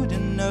good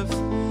enough.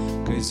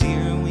 'Cause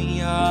here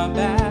we are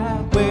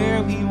back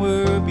where we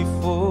were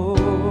before.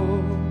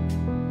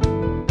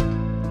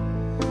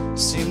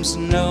 Seems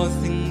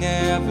nothing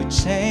ever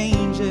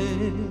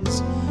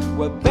changes.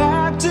 We're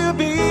back to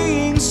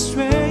being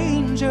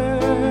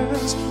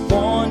strangers,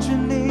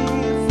 wondering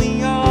if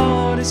we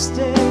ought to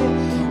stay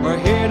or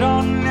head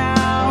on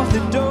out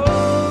the door.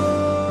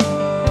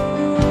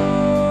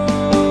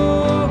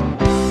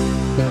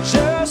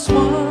 Just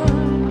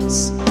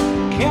once,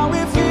 can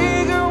we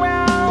figure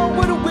out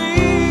what we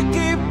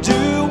keep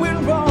doing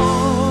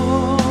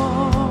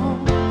wrong?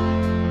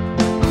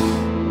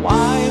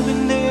 Why we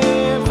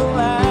never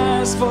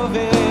last for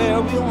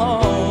very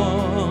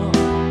long?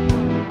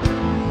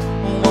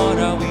 What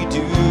are we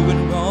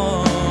doing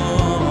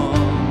wrong?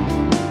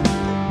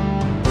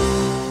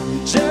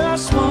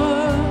 Just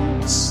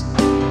once,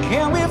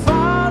 can we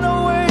find a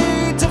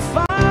way to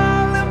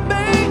finally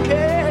make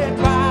it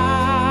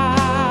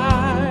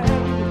right?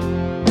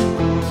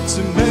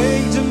 To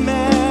make the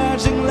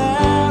magic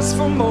last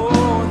for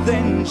more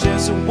than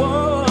just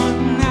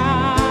one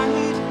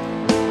night.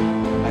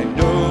 I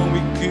know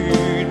we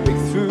could break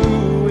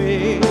through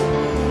it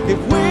if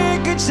we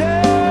could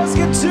just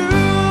get to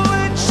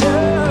it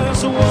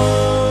just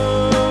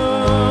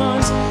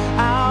once. I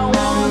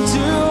want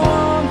to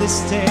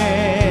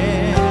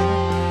understand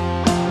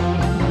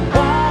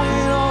why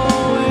it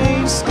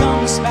always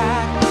comes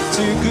back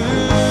to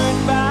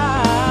goodbye.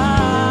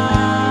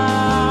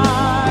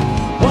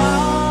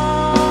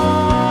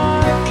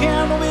 Why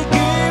can't we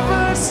give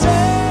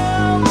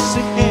ourselves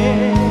a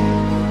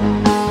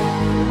hand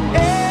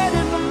and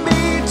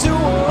admit to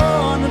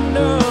one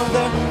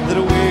another that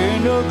we're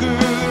no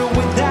good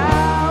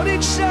without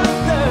each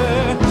other?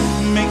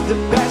 Make the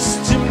best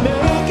to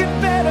make it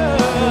better.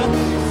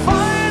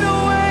 Find a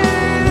way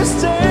to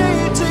stay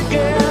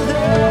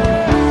together.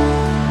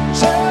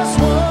 Just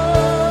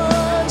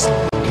once,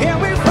 can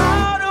we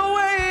find a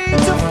way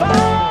to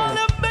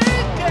finally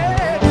make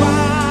it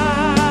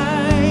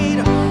right?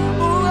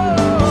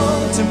 Oh,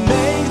 to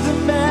make the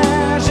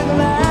magic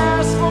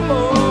last for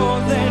more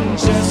than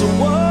just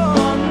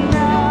one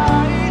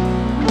night.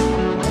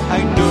 I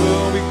know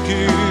we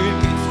could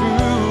get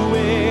through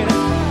it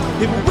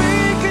if we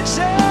could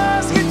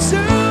just get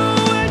to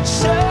it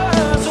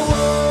just once.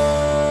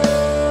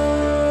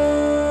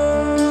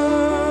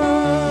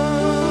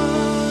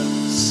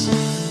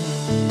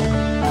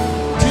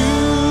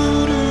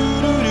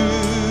 Do-do-do-do.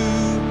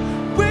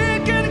 We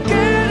can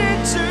get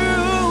it to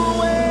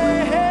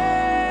it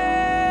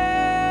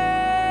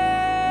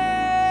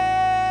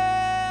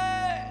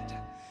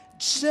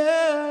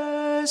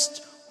just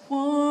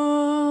once.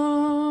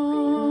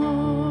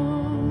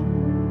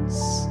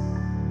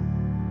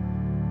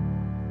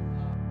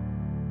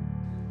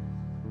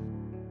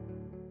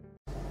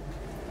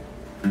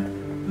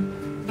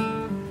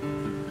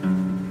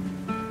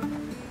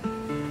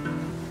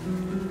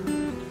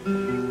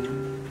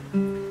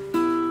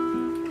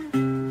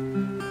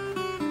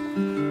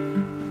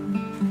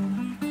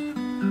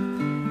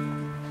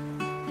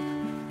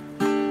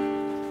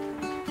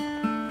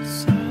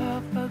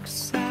 Sa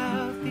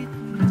pagsapit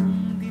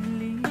ng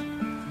dilim,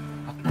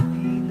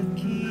 ako'y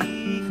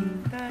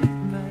naghihintay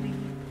pa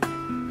rin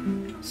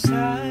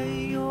sa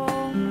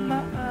iyong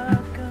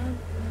maagang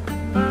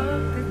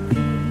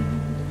pagdating.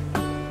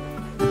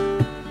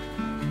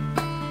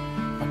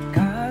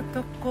 Pagkat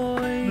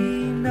ako'y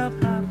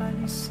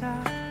napabalisa,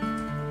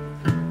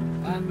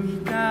 pag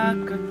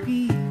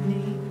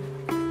ikakapiling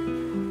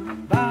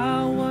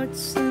bawat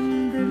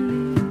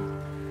sandali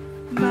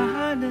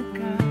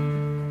mahalaga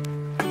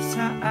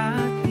sa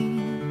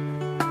atin.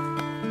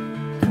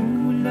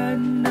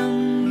 Tulad ng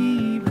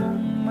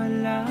ibong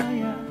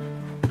malaya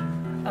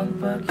ang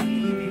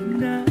pag-ibig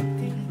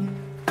natin.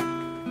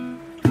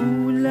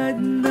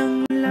 Tulad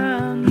ng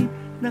langit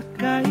na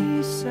kay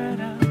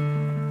sarap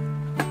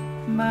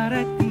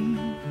marating.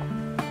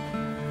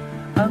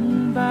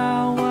 Ang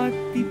bawat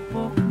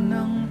tipok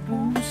ng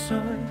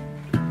puso'y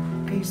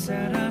kay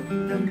sarap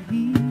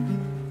damhin.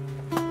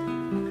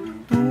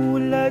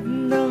 Tulad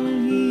ng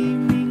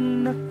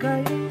himing na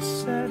kay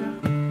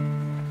sarap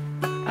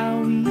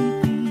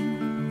awitin.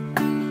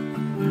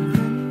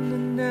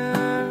 Na na na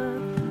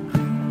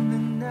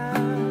na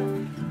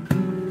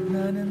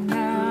na na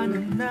na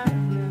na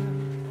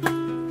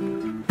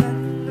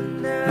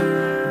na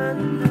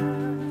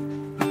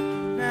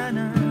na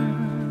na.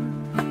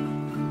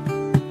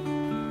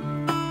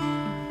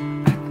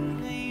 At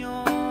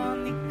ngayon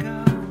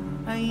ikaw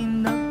ay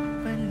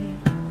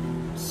nagbalik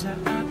sa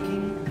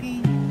aking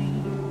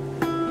piling.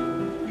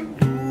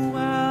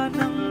 Luha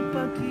ng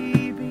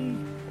pag-ibig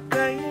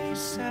kay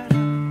sarap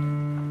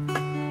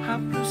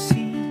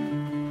haplusin.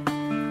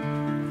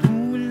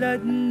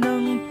 Tulad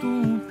ng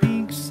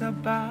tubig sa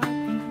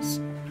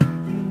batis,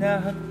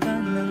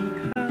 hinahaktan ng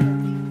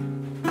hangin.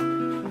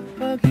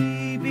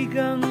 Pag-ibig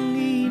ang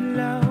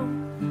ilaw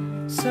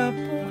sa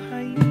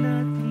buhay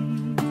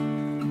natin.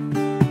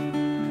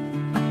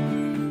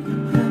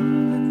 Na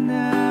na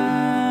na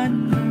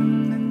na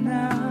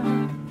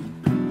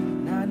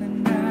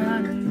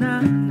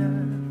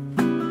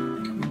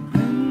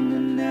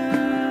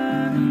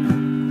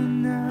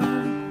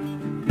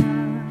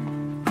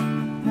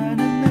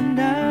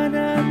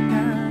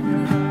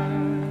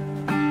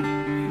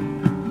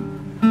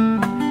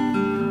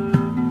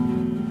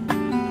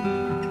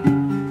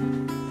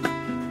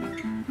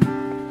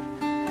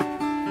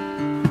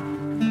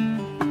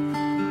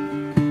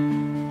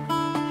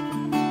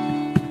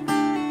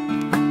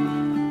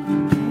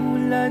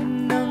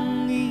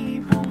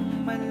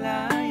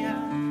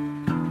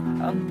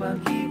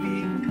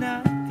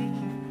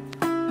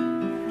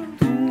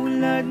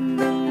Tulad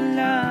ng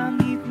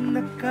langit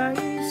na kay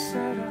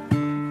sarap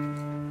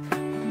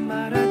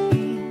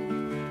marating,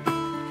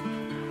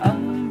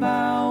 ang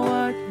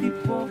bawat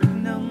tipok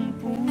ng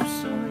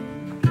puso'y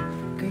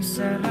kay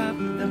sarap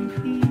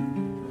damhin.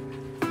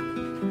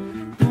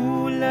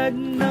 Tulad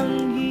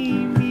ng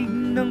himig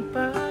ng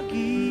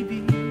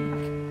pag-ibig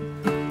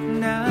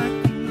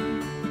natin.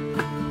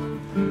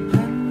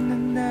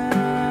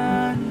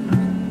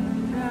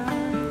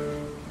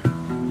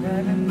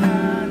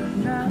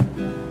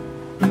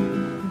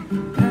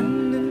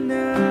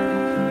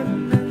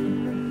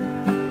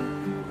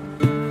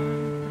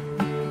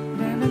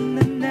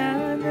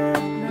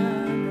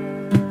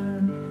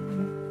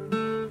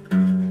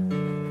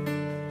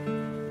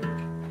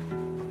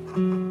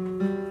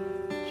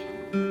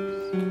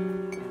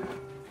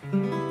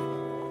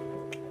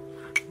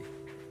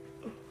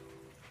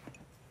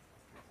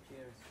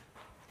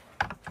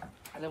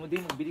 Alam mo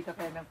din, bili ka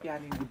kaya ng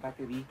piano yung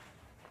battery,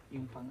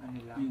 yung pang ano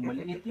lang. Yung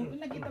maliit, yung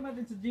nakita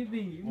natin sa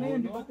JV. Yung na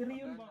yun, di battery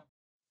yun ba?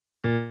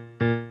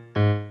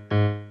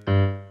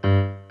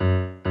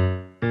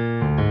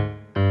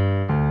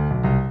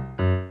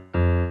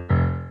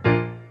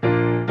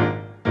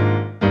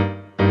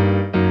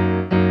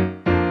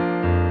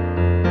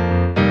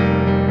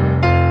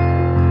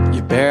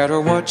 You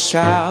better watch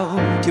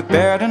out, you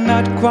better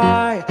not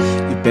cry,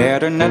 you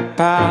better not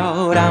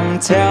pout, I'm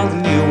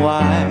telling you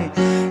why.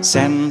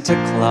 Santa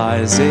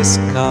Claus is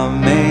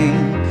coming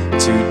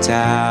to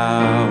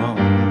town.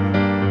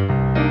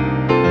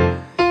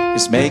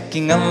 He's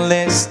making a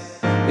list,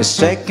 he's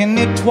checking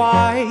it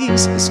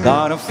twice. He's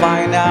gonna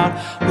find out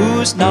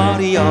who's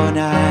naughty or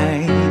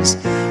nice.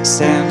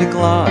 Santa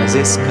Claus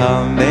is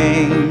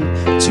coming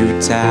to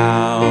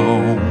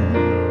town.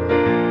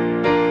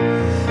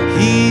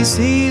 He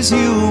sees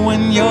you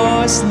when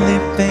you're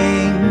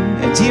sleeping,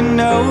 and he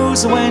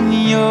knows when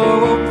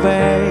you're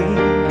awake.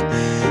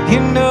 He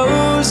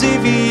knows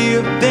if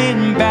you've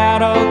been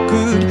bad or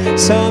good,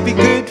 so be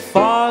good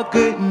for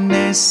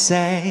goodness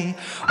sake.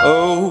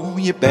 Oh,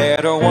 you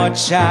better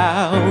watch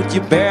out,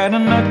 you better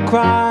not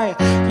cry,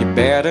 you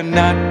better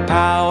not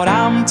pout,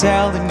 I'm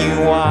telling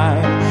you why.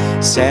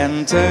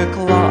 Santa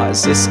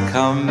Claus is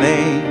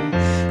coming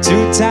to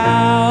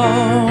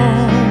town.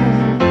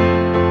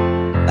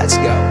 Let's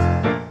go.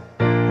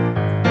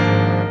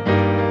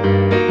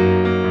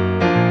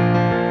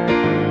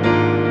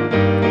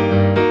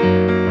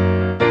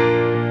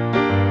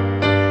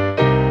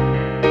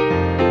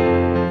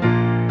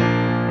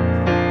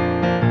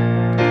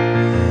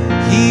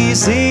 He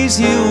sees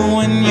you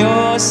when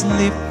you're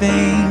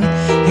sleeping,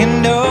 he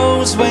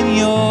knows when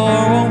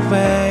you're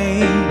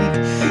awake.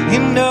 He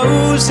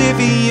knows if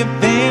you've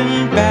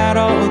been bad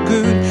or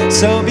good,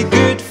 so be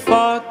good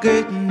for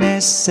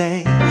goodness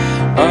sake.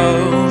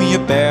 Oh, you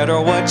better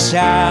watch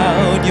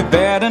out, you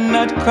better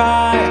not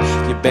cry,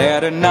 you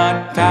better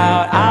not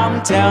pout,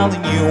 I'm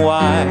telling you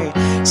why.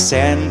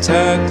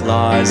 Santa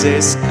Claus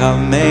is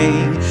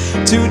coming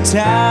to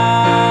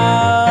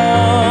town.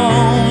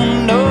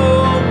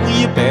 Oh,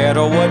 you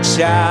better watch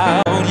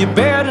out, you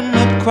better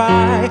not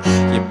cry,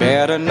 you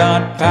better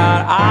not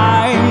pout,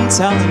 I'm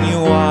telling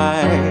you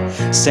why.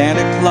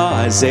 Santa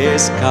Claus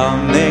is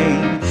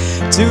coming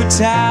to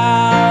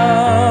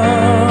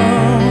town.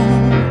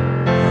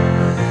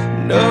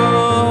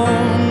 No,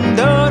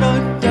 no, no,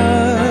 no.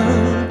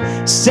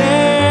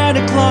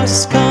 Santa Claus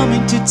is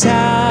coming to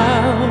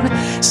town.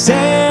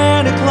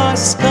 Santa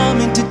Claus is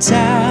coming to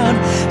town.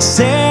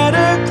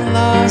 Santa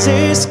Claus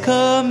is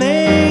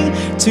coming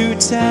to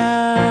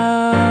town.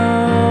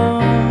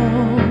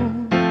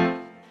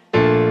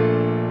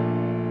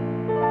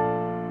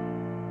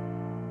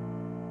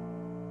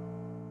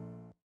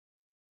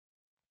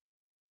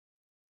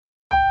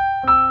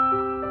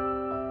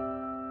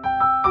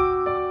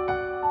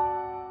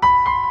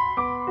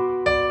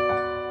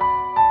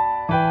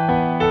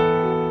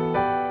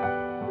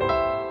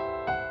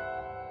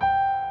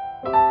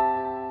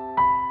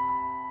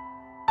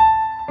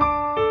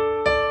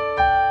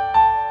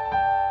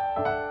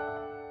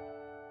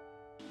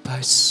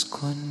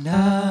 Pasko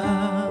na,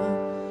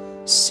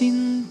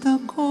 sinta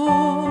ko.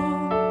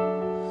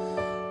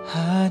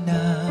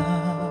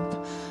 Hanap,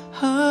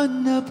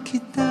 hanap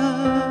kita.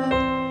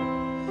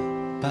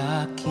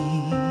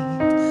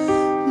 Bakit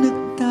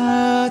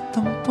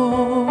nagtatampo?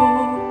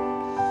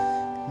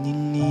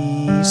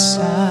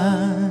 Ninisan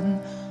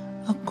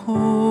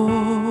ako.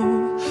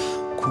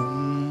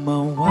 Kung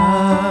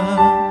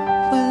mawawala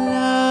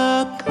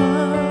ka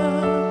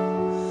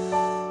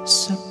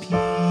sa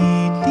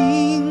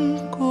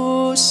piling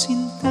ko,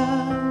 sinta,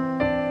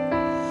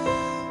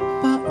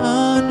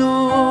 paano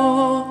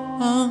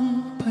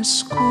ang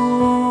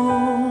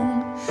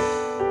Paskong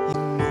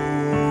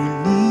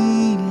inunila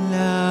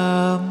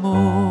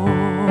mo?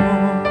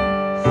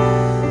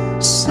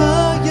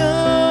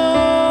 Sayang,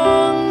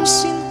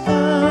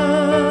 sinta,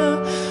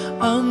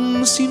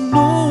 ang sinumpaan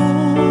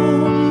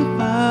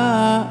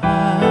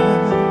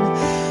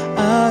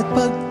at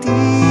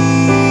pagtitingin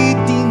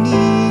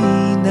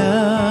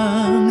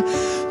ng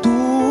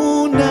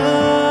tunay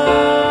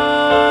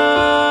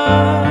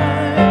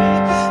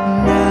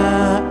na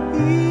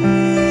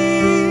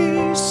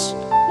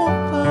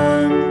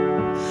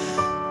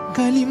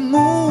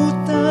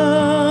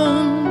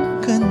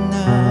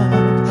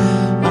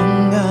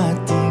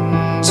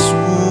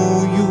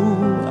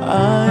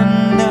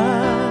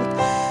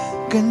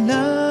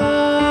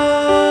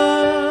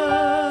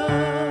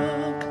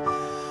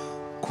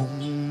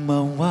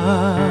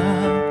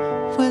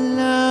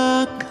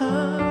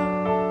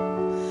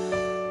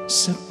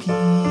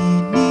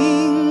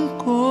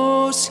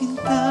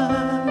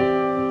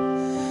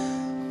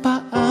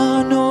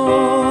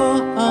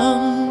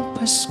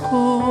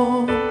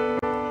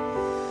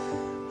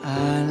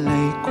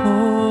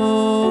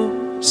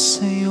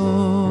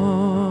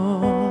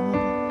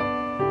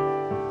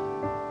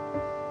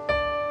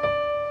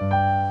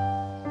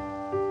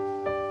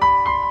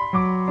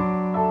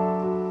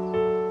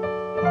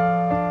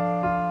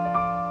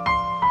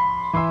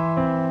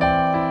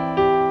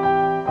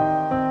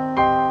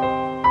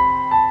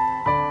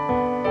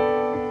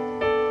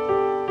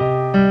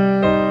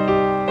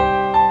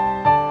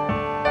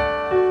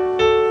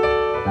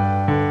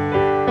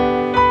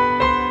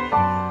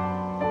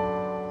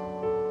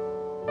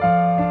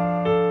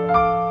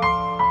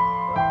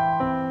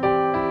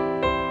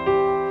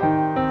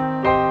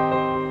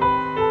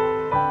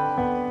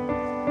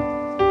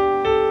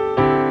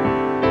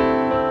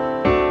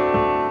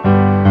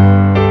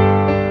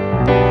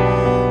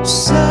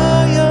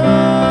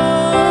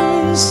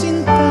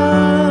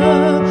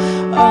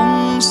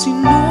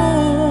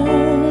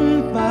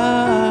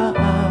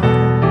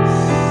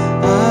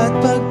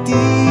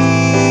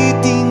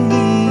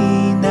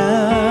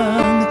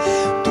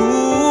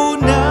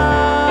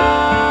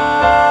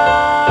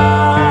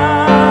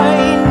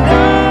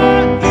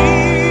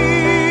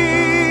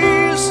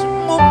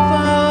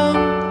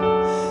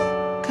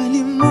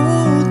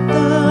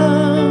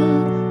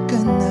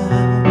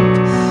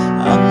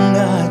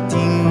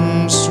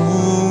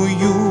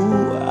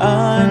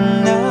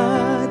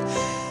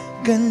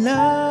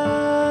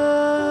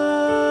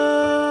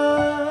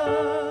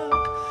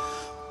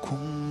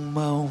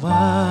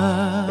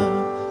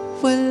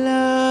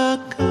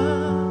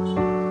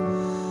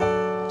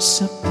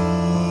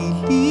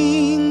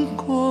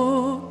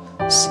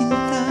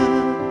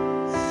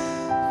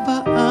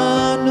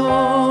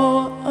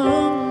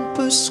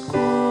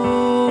ko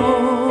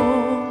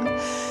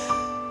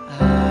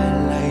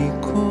alay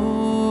ko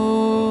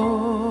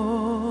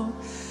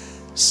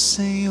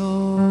sa'yo.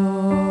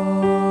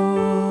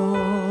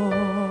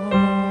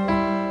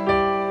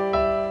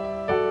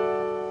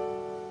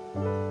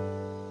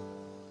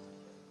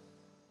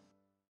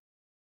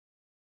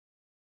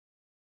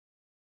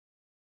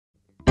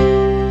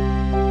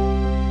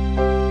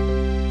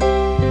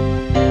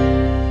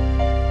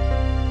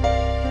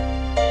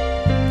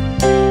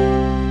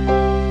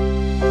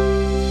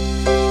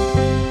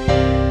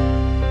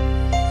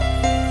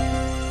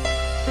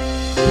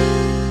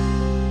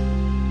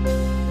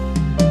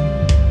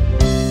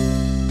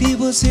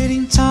 People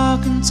sitting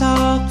talk and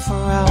talk for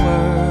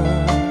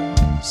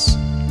hours,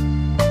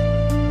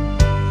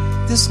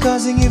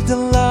 discussing if the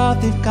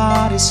love they've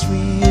got is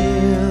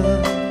real.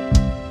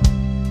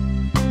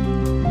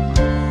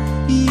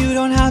 You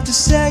don't have to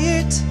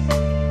say it,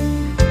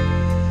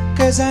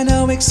 'cause I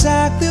know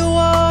exactly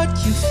what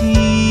you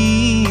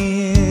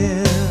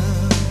feel.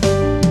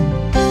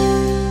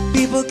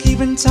 People keep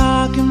on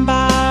talking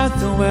about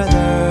the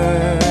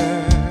weather,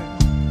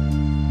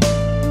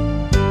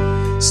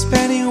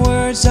 spending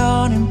words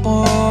on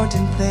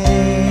important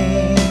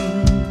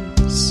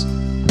things,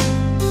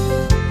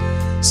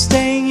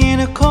 staying in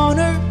a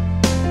corner,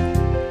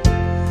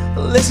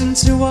 listen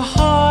to our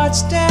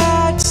hearts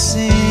that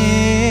sing.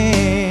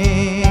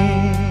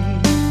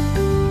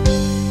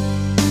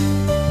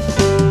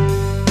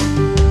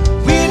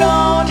 We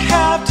don't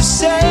have to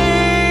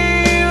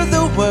say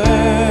the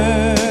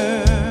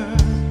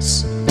words,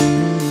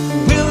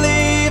 we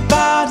live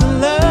by the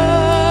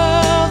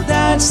love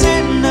that's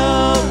in us.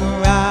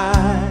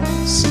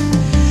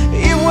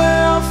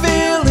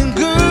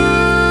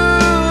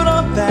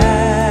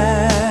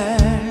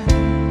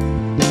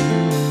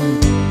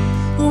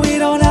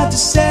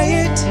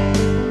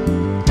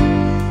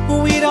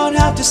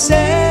 To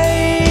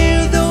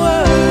say the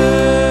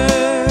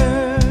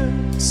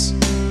words,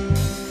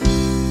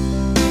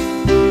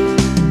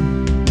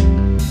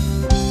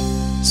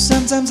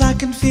 sometimes I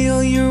can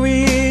feel you're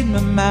in my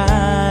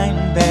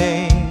mind,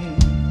 babe,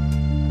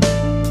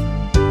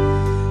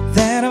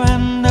 that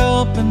I'm an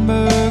open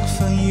book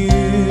for you.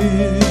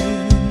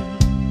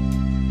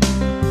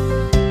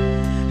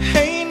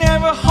 Ain't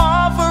never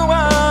hard for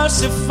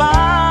us to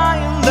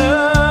find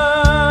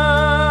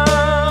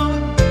love,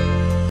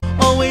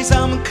 always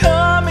I'm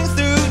coming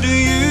through to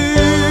you.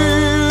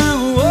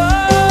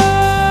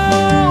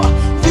 Oh,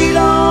 we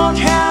don't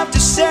have to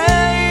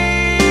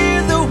say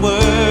the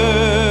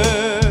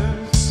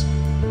words,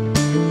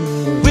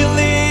 we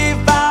live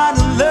by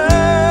the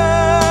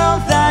love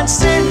that's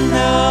in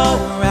our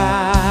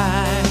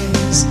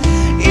eyes.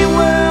 If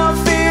we're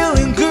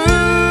feeling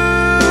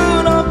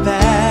good or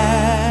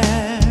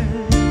bad,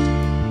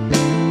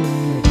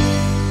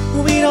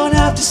 we don't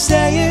have to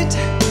say it,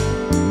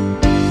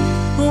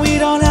 we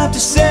don't have to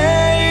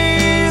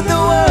say the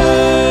words.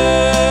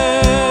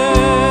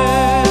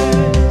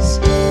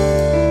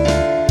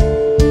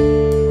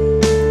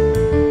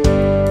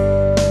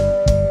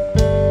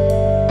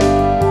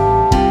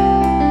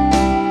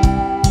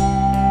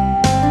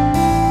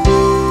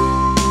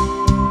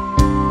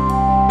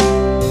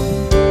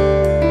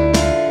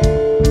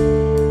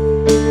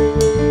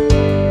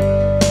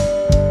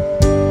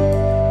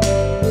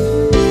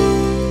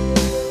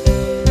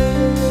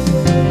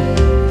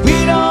 We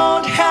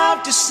don't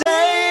have to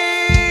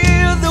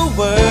say the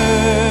words,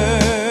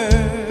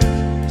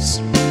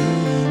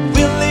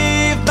 we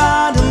live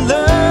by the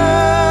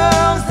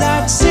love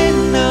that's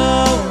in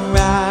our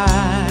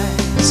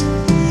eyes.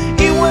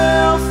 If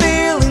we're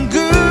feeling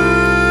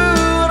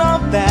good or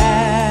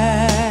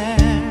bad,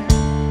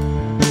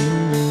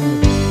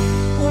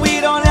 we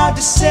don't have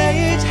to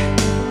say it,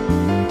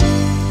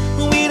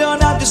 we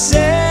don't have to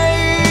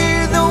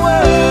say the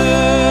words.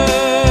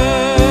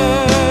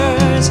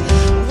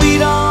 We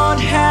don't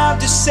have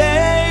to say.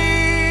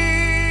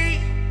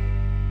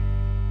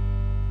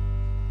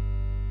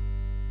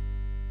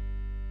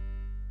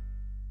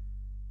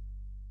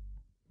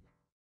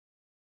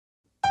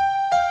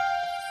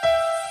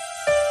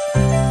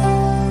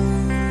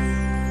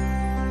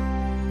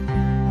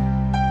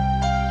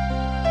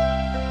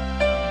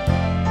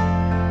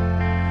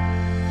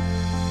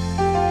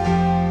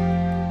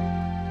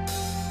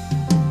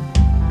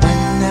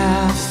 When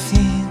I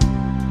feel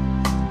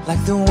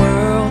like the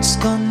world's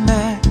gone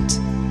mad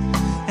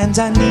and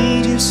I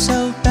need you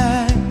so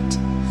bad,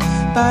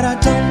 but I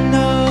don't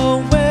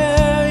know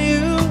where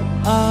you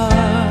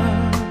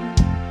are,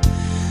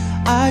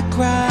 I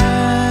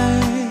cry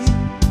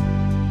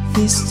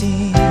these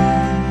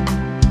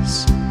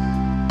tears.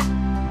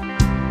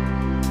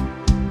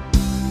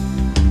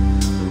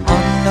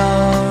 On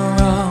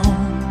our own,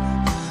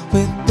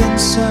 we've been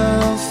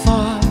so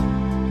far,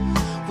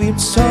 we've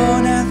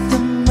torn at the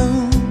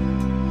moon,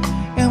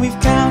 and we've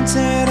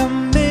counted a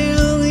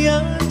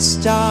million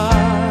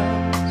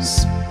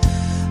stars.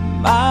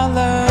 My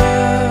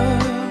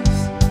love,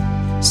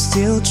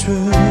 still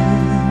true.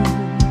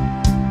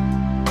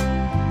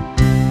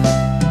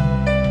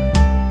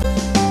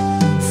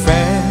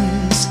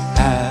 Friends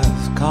have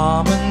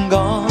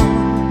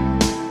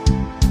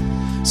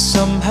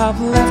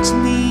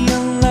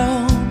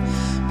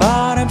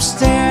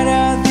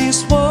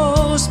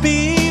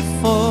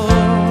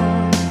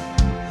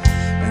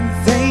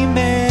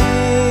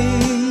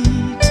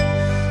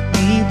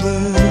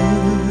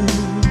blue.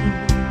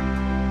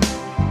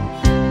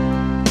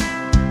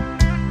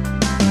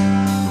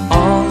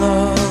 All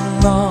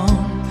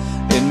alone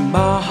in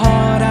my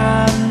heart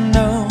I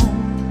know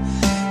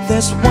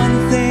there's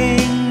one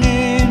thing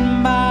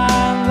in my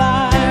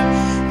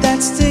life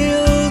that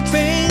still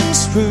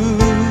rings true.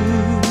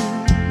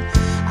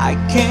 I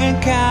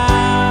can't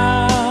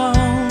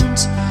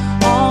count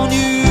on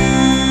you.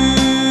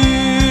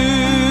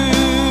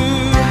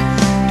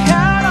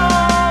 Count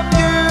on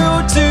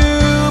you to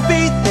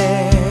be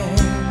there.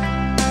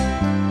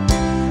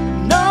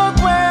 No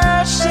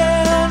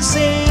questions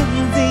in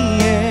the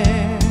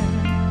air.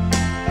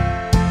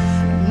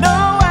 No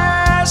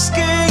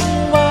asking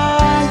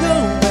why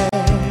or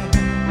where.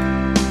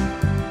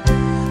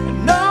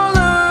 No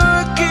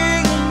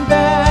looking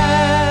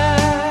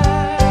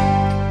back.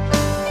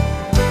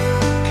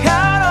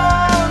 Count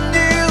on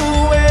you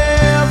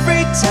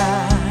every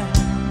time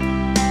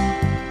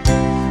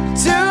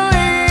to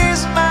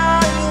ease my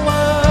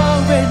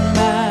worried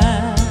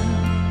mind.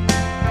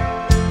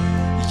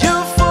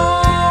 You'll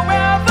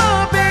forever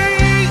be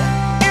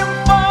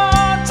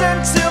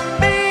important to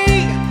me,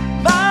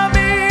 my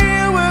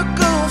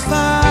miracle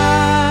find.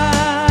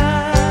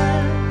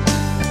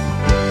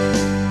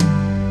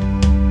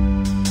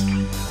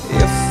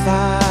 If I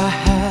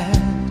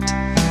had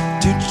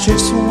to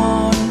choose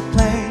one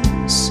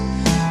place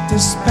to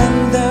spend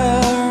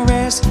the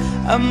rest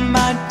of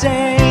my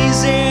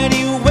days,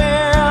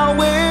 anywhere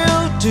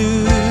will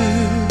do,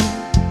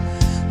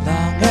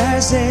 long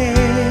as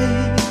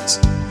it's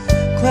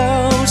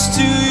close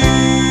to you.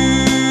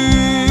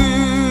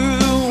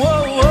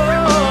 Whoa,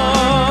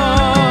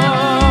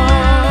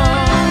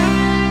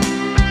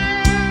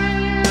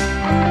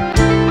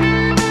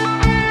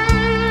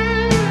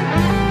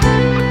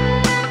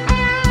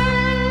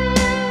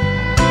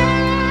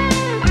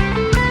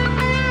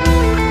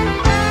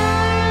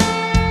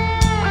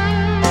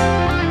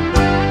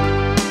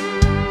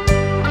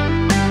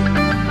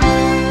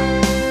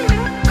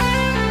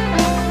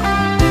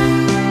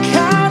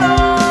 count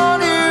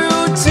on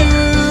you to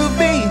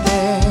be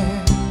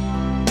there.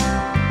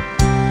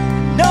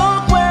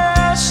 No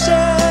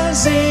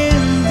questions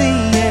in the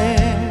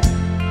air.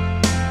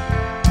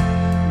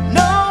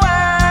 No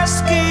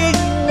asking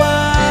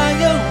why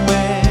or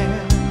where.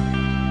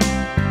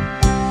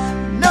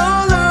 No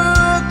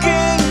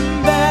looking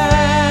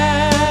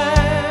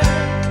back.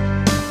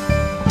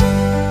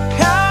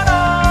 Count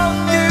on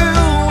you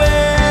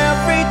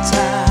every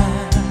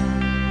time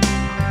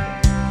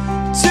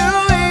to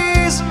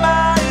ease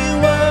my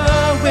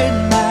worried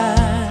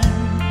mind.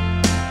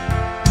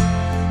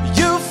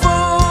 You'll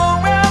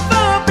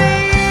forever be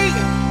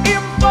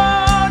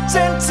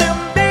important to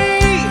me,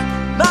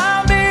 my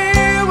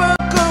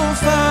miracle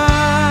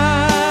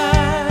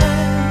find.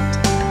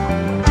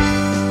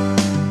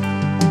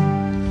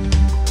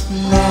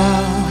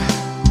 Now,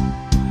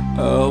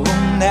 oh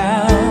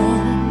now,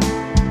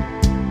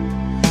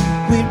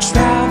 we've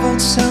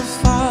traveled so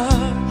far,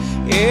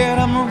 yet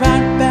I'm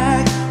right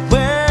back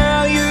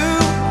where you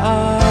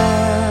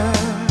are.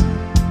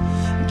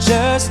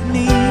 Just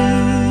me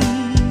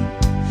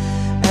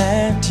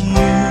and you.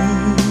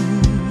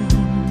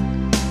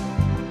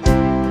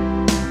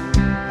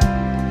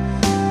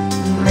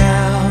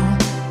 Now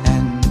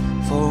and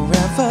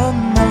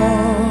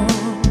forevermore,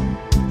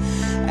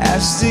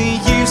 as the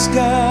years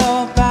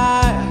go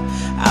by,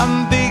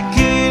 I'm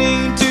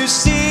beginning to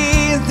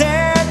see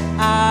that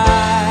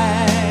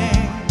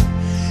I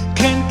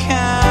can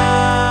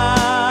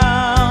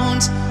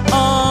count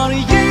on you.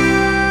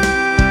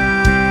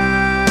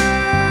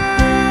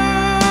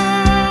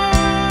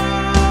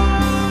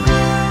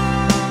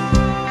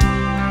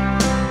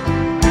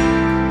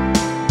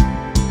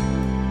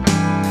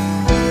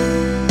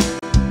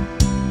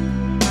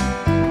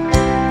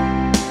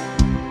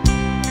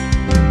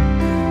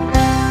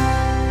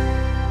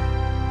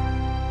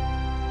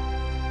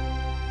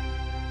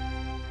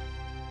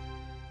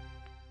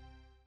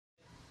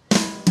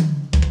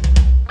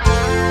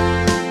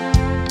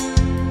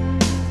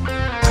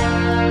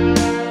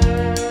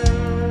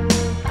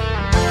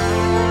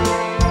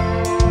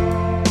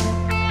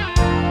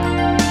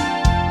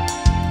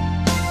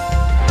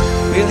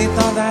 Really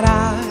thought that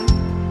I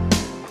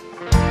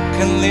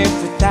could live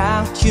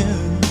without you.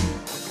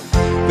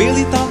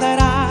 Really thought that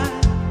I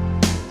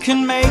could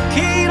make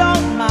it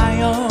on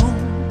my own.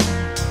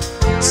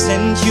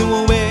 Send you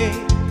away,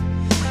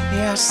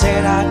 yeah, I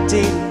said I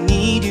didn't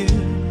need you.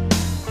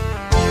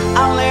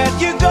 I let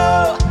you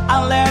go,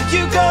 I let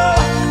you go,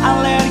 I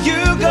let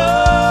you go.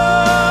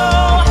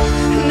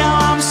 Now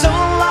I'm so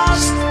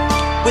lost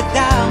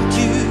without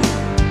you.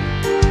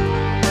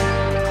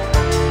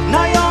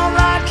 Now you're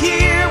right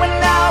here and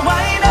now I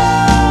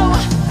know.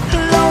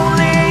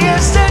 Lonely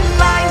is the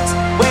night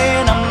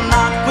when I'm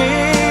not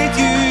with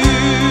you.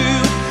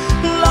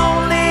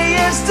 Lonely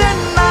is the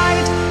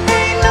night,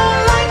 ain't no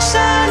light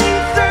shining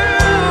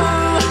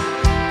through.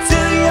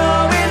 Till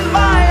you're in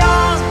my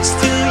arms,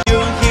 till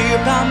you're here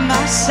by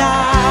my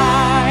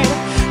side.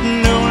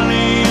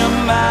 Lonely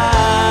am I.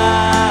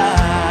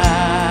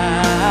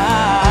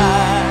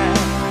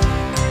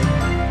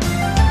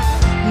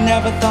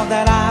 Never thought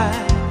that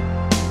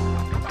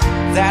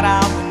I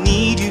would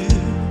need you.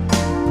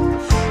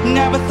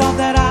 Never thought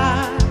that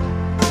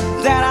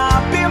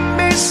I'd be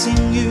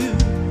missing you.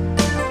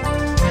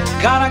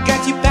 Gotta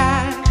get you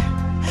back.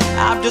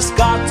 I've just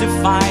got to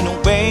find a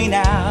way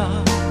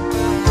now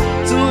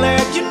to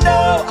let you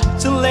know,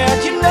 to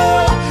let you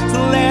know, to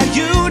let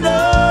you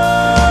know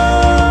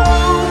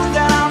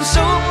that I'm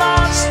so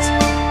lost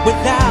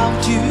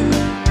without you.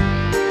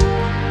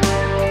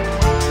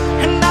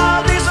 And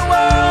now this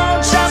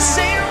world just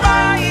ain't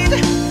right.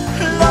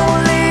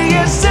 Lonely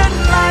is the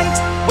night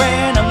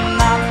when I'm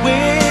not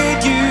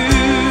with you.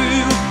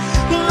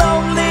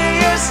 Lonely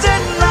is the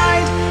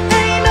night,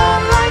 ain't no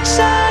light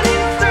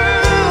shining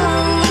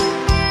through.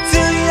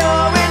 Till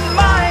you're in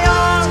my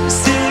arms,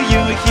 till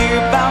you're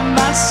here by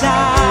my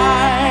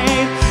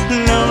side.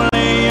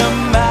 Lonely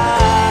am I.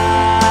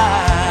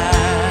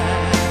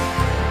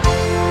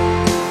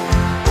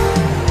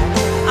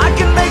 I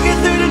can make it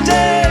through the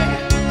day,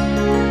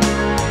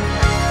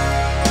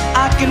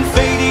 I can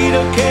fade it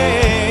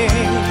okay.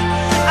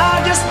 I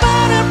just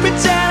wanna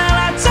pretend and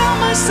I tell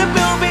myself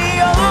we'll be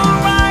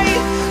alright.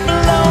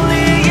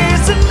 Lonely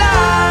is the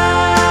night.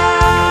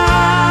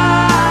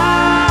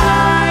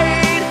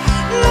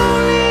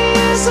 Lonely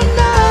is the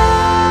night.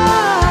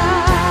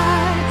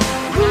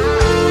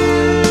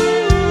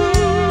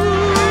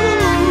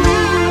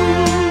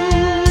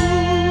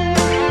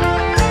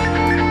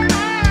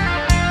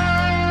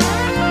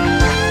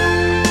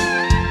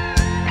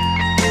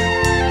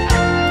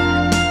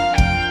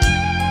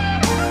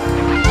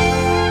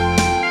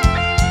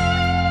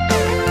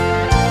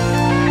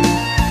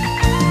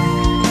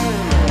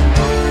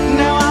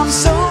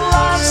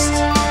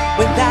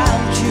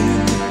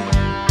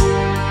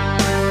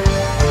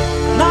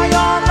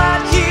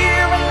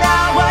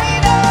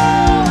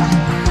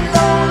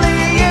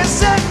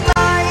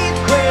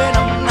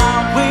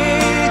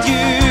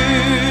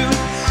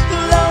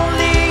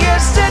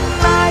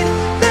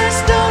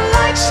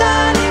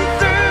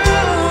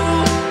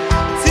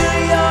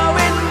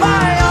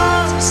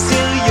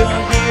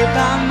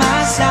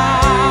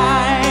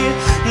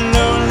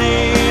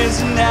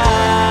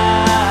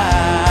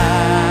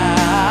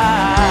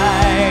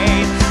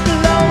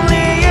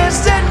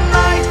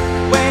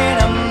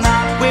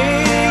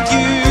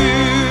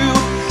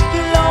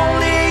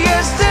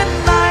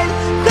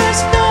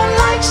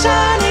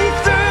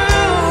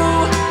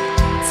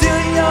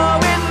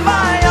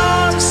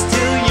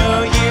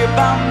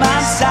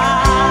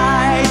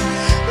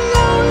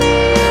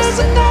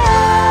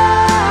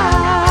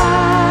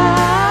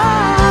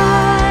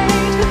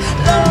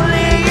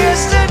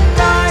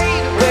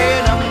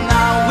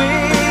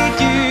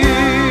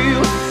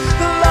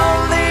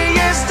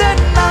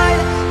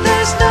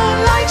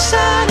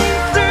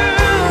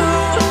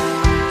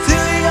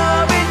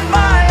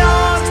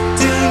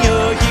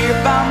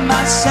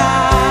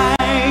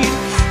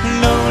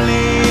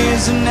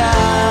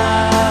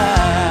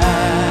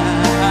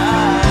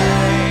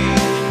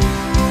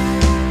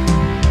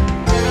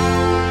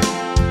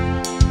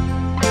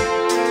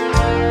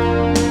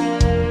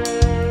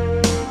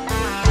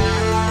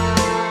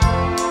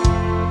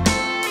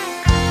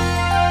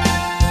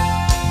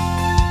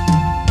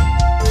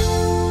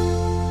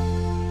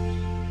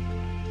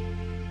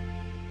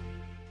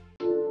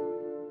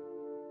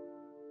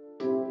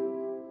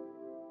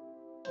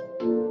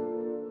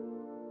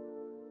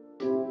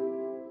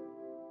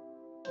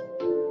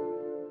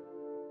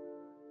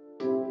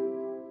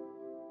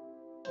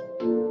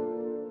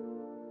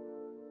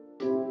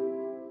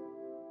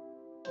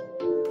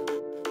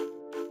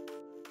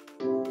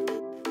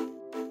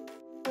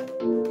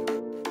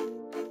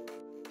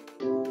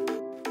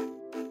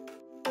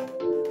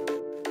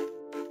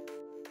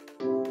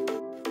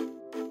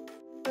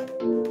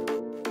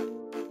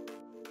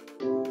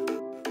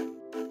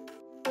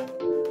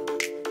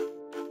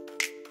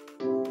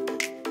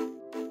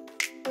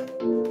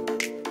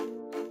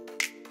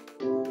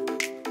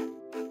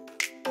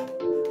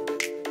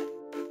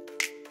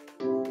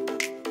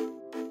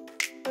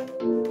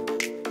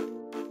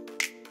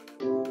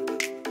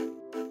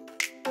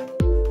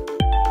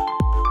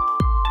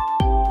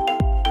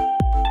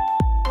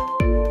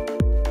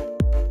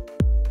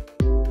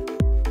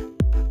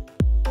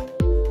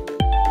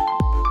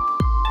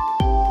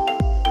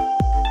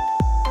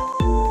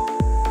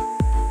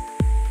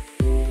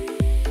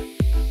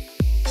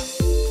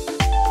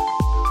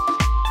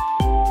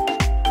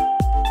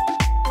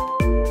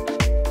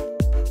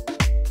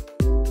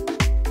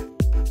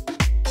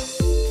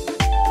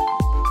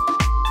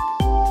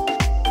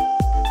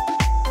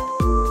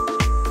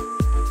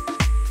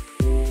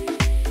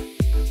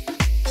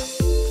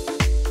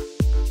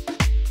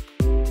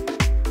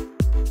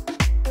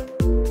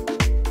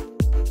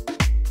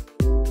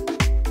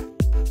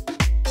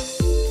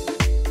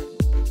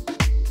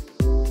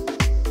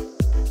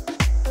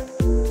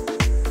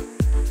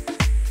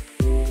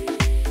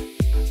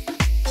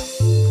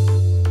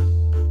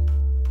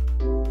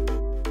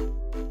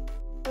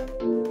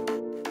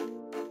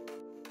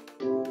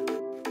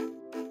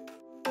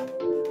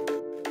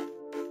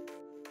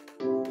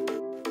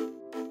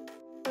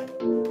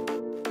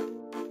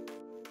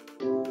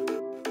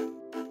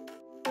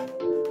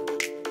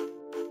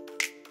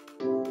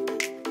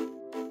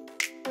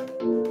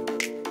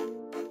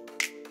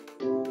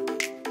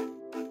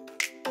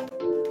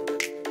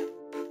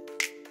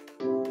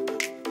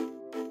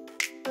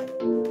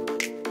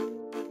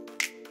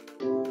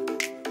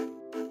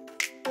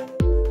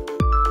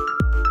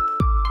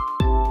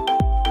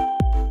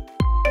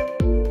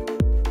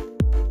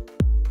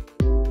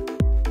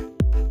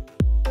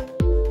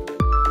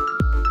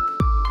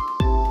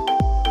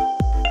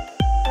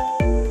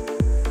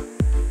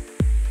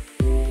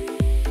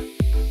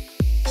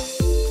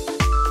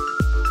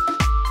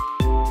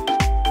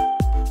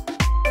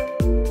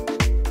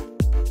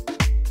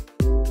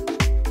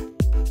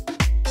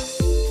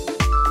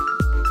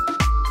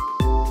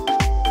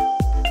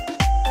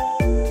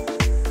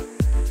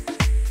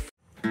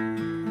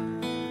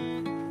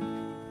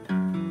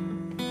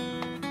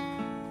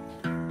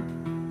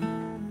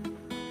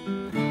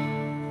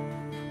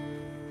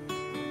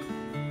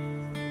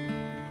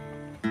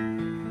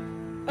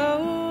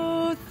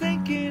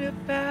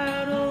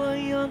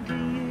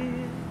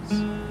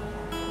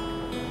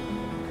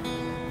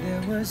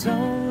 was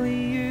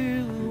only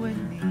you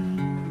and me.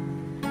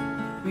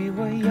 We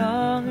were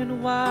young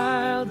and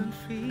wild and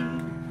free.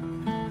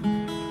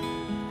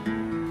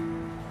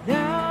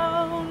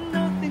 Now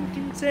nothing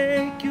can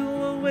take you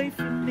away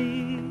from me.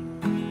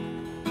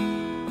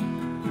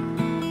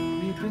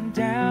 We've been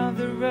down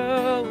the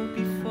road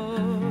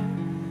before,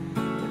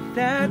 but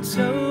that's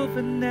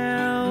over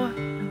now.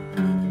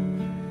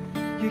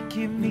 You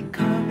keep me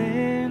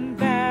coming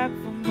back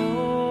for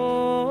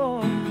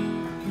more.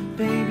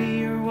 Baby,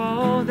 you're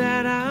all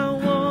that I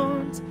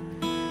want.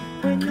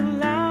 When you're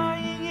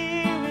lying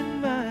here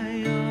in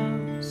my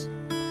arms,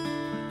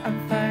 I'm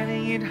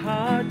finding it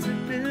hard to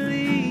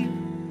believe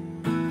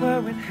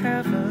we're in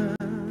heaven.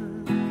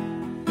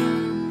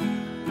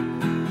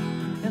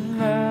 And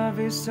love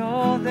is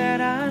all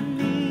that I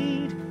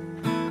need,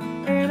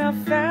 and I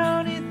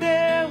found it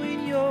there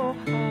in your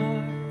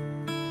heart.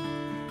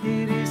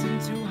 It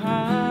isn't too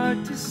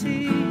hard to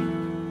see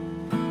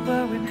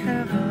we're in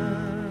heaven.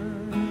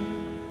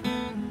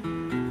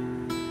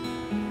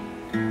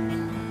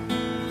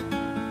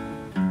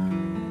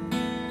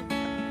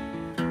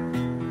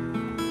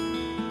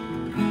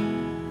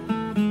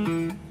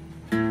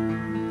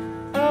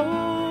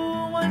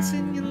 Oh, once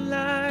in your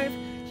life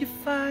you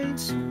find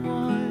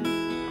someone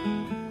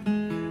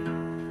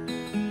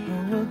who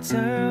will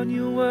turn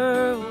your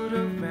world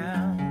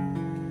around,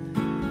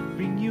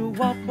 bring you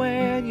up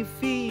when you're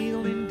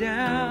feeling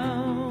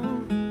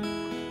down.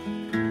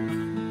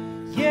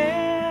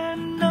 Yeah,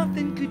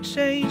 nothing could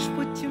change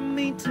what you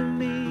mean to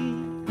me.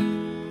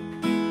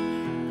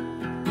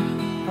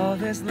 Oh,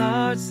 there's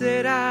lots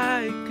that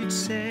I could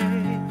say,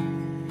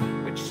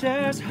 but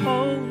just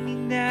hold me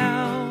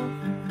now,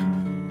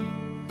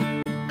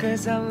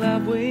 'cause our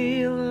love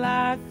will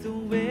light the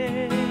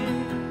way.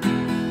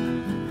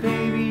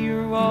 Baby,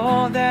 you're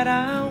all that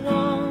I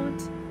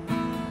want.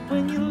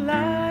 When you're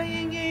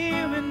lying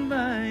here in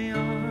my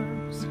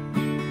arms,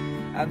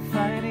 I'm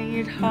finding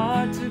it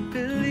hard to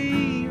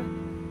believe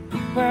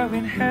we're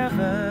in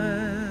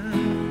heaven.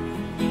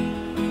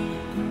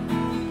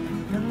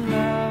 And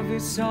love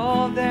is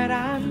all that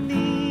I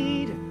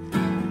need,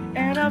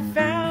 and I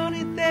found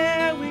it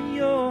there in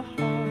your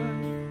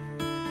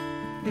heart.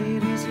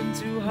 It isn't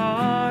too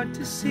hard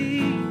to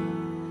see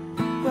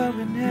we're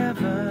in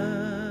heaven.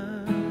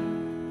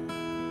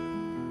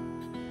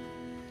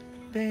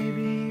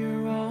 Baby,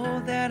 you're all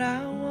that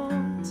I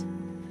want.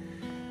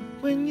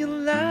 When you're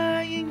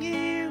lying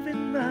here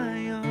in my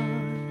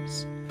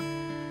arms,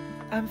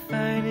 I'm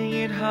finding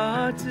it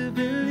hard to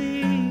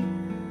believe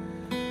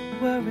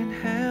we're in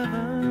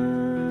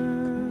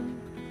heaven.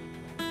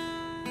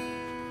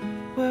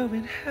 We're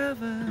in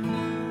heaven.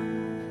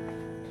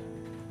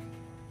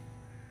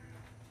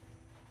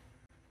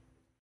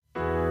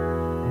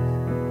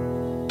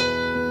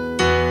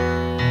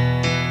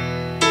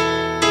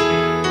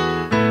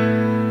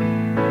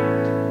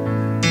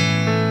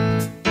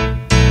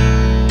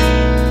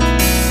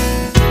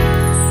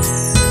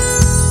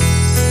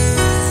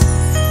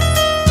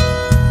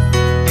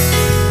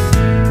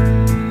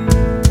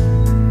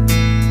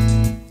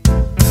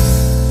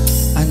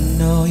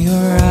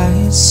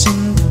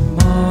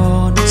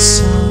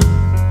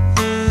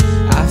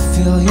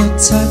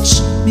 Touch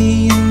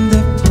me in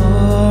the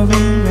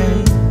pouring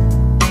rain,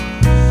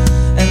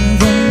 and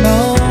the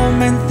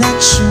moment that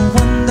you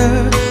wander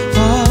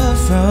far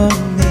from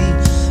me,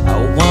 I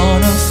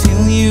wanna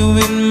feel you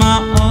in my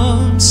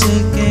arms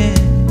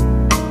again.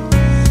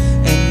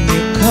 And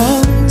you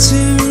come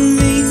to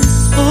me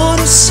on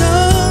a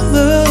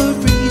summer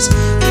breeze,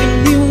 give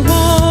me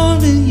warm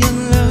in your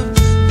love,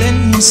 then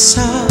you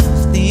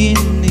softly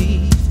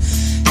leave.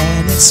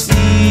 And it's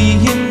me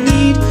you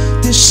need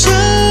to show.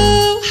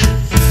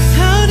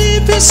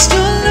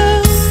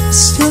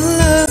 Is your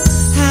love,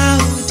 how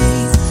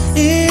deep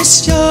is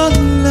your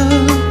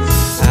love?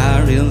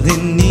 I really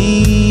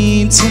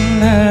need to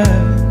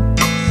learn,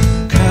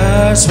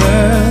 'cause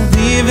we're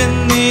living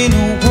in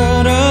a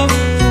world of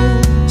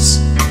fools,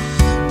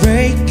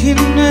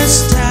 breaking us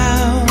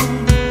down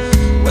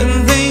when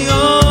they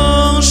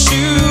all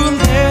should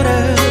let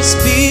us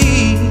be.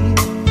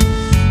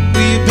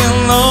 We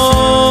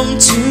belong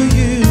to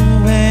you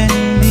and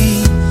me,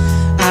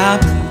 I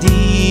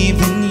believe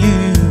in you.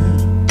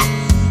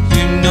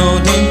 Know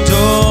the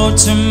door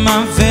to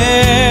my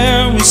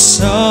very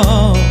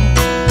soul.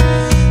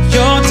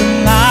 You're the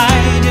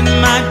light in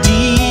my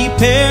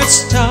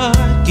deepest,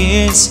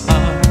 darkest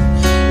heart.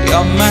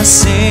 You're my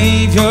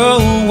savior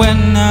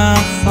when I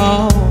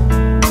fall.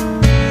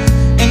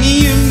 And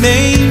you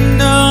may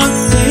not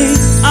think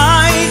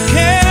I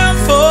care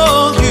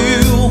for you,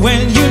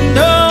 when you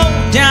know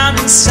down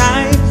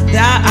inside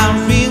that I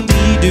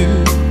really do.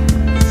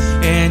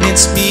 And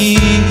it's me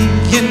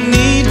you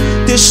need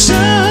to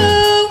show.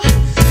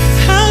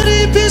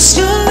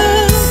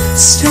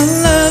 Is your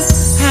love,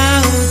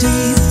 how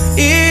deep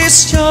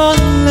is your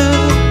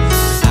love?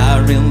 I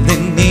really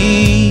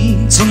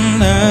need to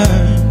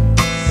learn,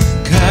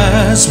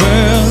 'cause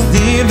we're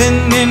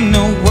living in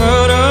a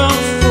world of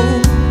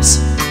fools,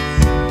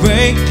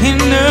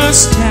 breaking us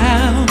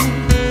down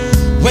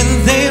when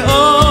they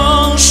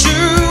all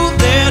should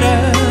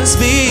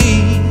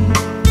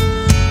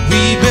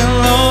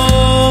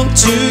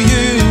to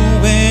you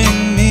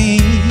and me.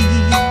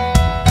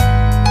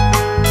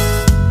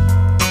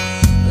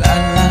 La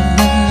la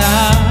la la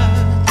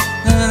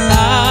la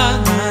la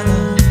la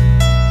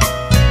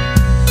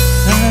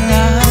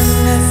la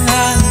la la la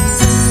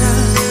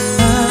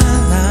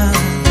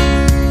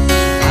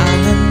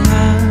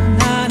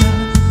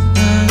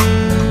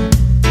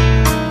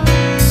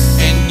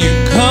and you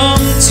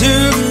come to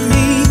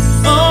me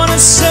on a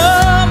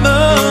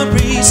summer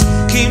breeze,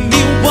 keep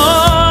me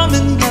warm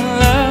in your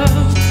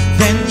love,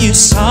 then you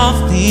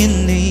softly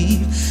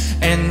leave,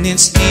 and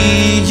it's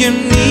me you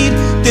need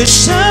to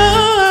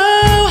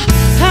show.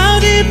 How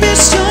deep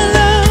is your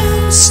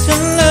love,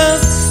 still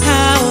love?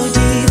 How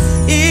deep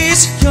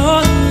is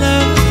your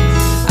love?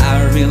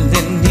 I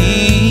really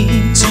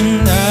need to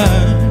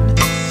learn,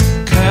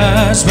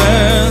 'cause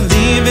we're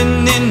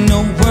living in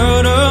a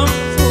world of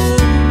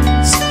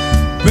fools,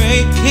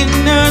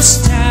 breaking us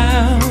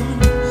down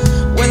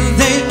when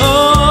they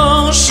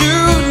all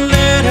should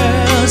let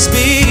us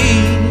be.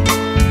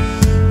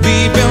 We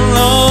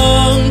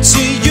belong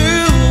to you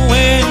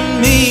and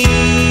me.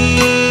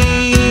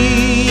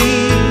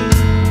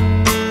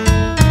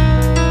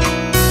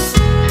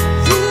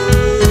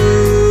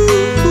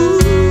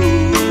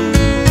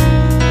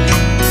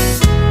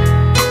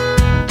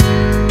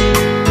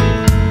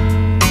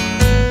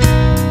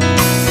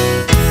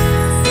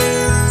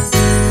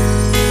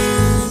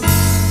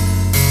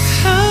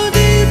 How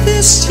deep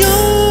is your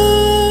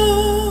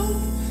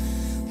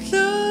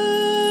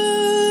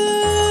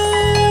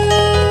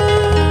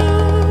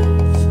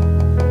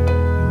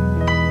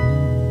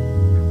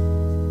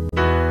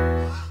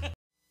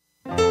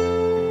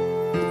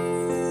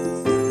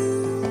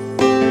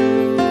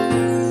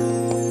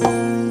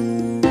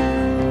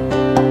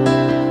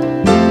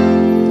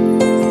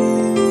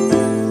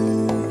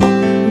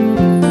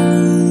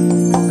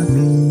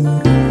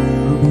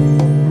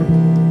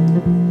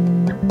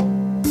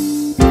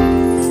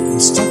I'm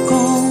stuck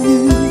on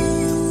you.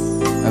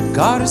 I've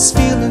got this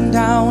feeling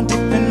down deep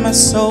in my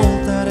soul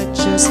that I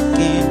just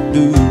can't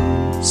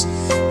lose.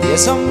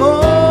 Yes, I'm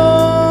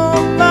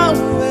on my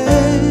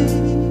way.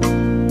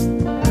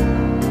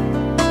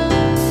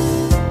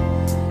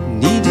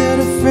 Needed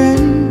a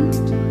friend,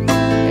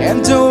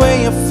 and the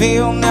way I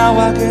feel now,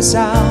 I guess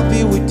I'll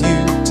be with you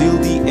till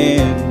the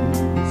end.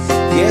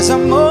 Yes,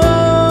 I'm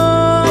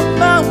on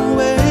my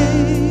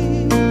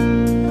way.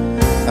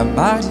 I'm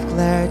mighty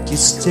glad you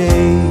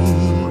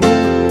stayed.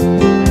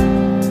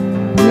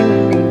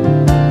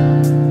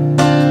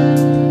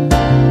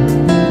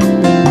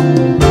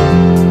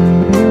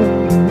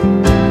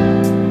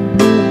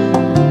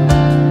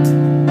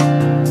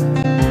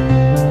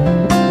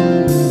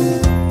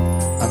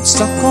 I'm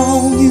stuck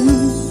on you.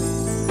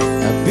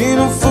 I've been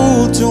a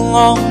fool too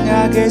long.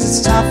 I guess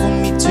it's time for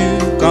me to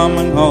come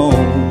on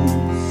home.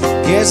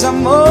 Guess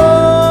I'm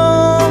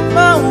on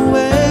my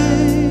way.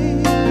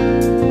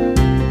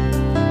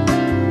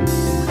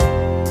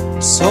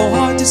 So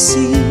hard to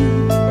see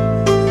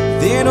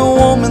that a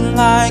woman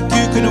like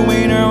you can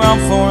wait around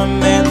for a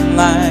man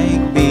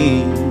like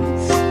me.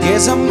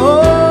 Guess I'm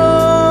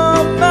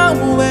on my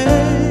way.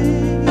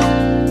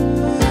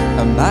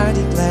 I'm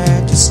mighty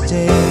glad you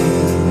stayed.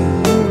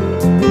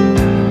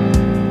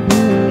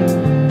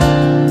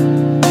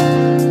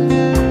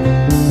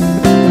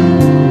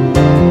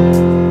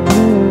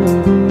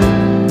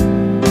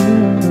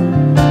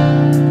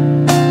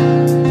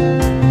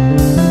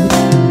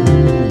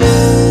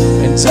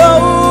 And so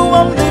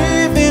I'm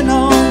leaving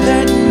on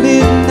that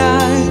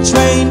midnight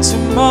train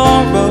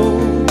tomorrow,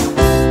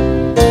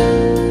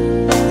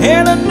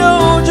 and I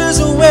know just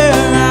where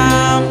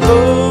I'm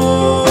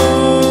going.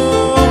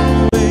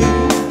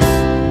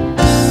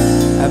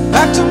 I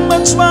packed up my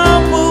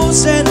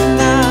troubles and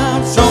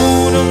I've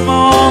thrown them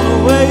all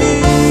away.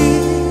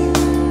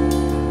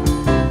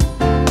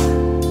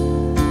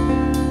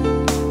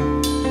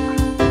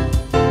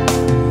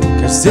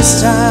 'Cause this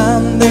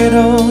time,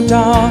 little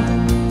darling,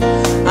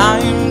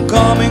 I'm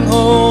coming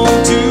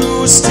home to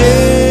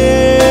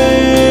stay.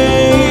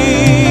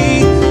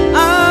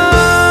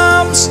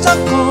 I'm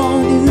stuck on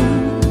you.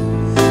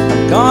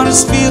 I've got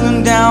this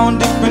feeling down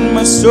deep in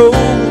my soul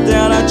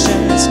that I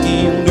just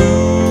can't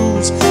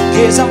lose.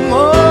 'Cause I'm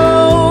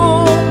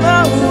on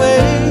my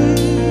way.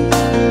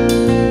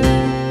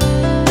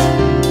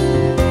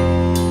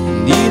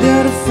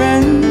 Needed a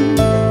friend,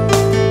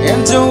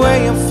 and the way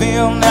I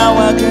feel now,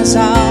 I guess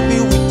I'll be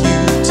with you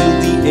till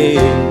the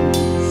end.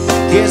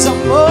 'Cause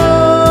I'm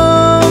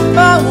on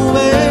my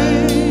way.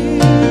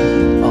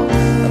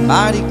 I'm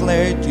mighty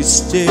glad you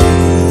stayed.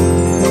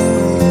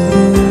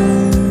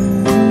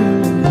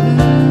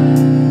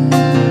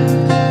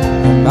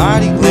 I'm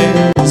mighty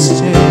glad you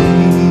stayed.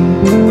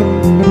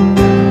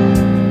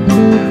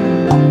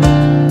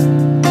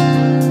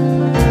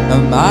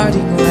 I'm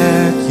mighty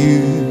glad you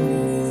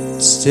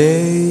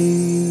stayed.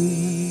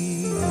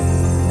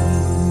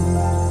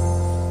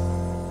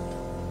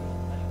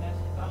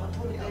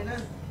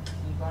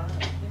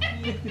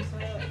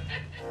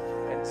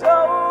 And so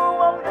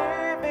I'm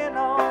leaving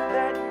on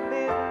that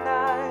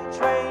midnight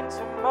train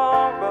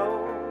tomorrow,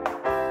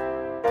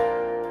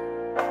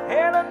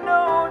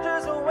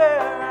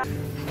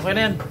 Okay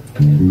na yan.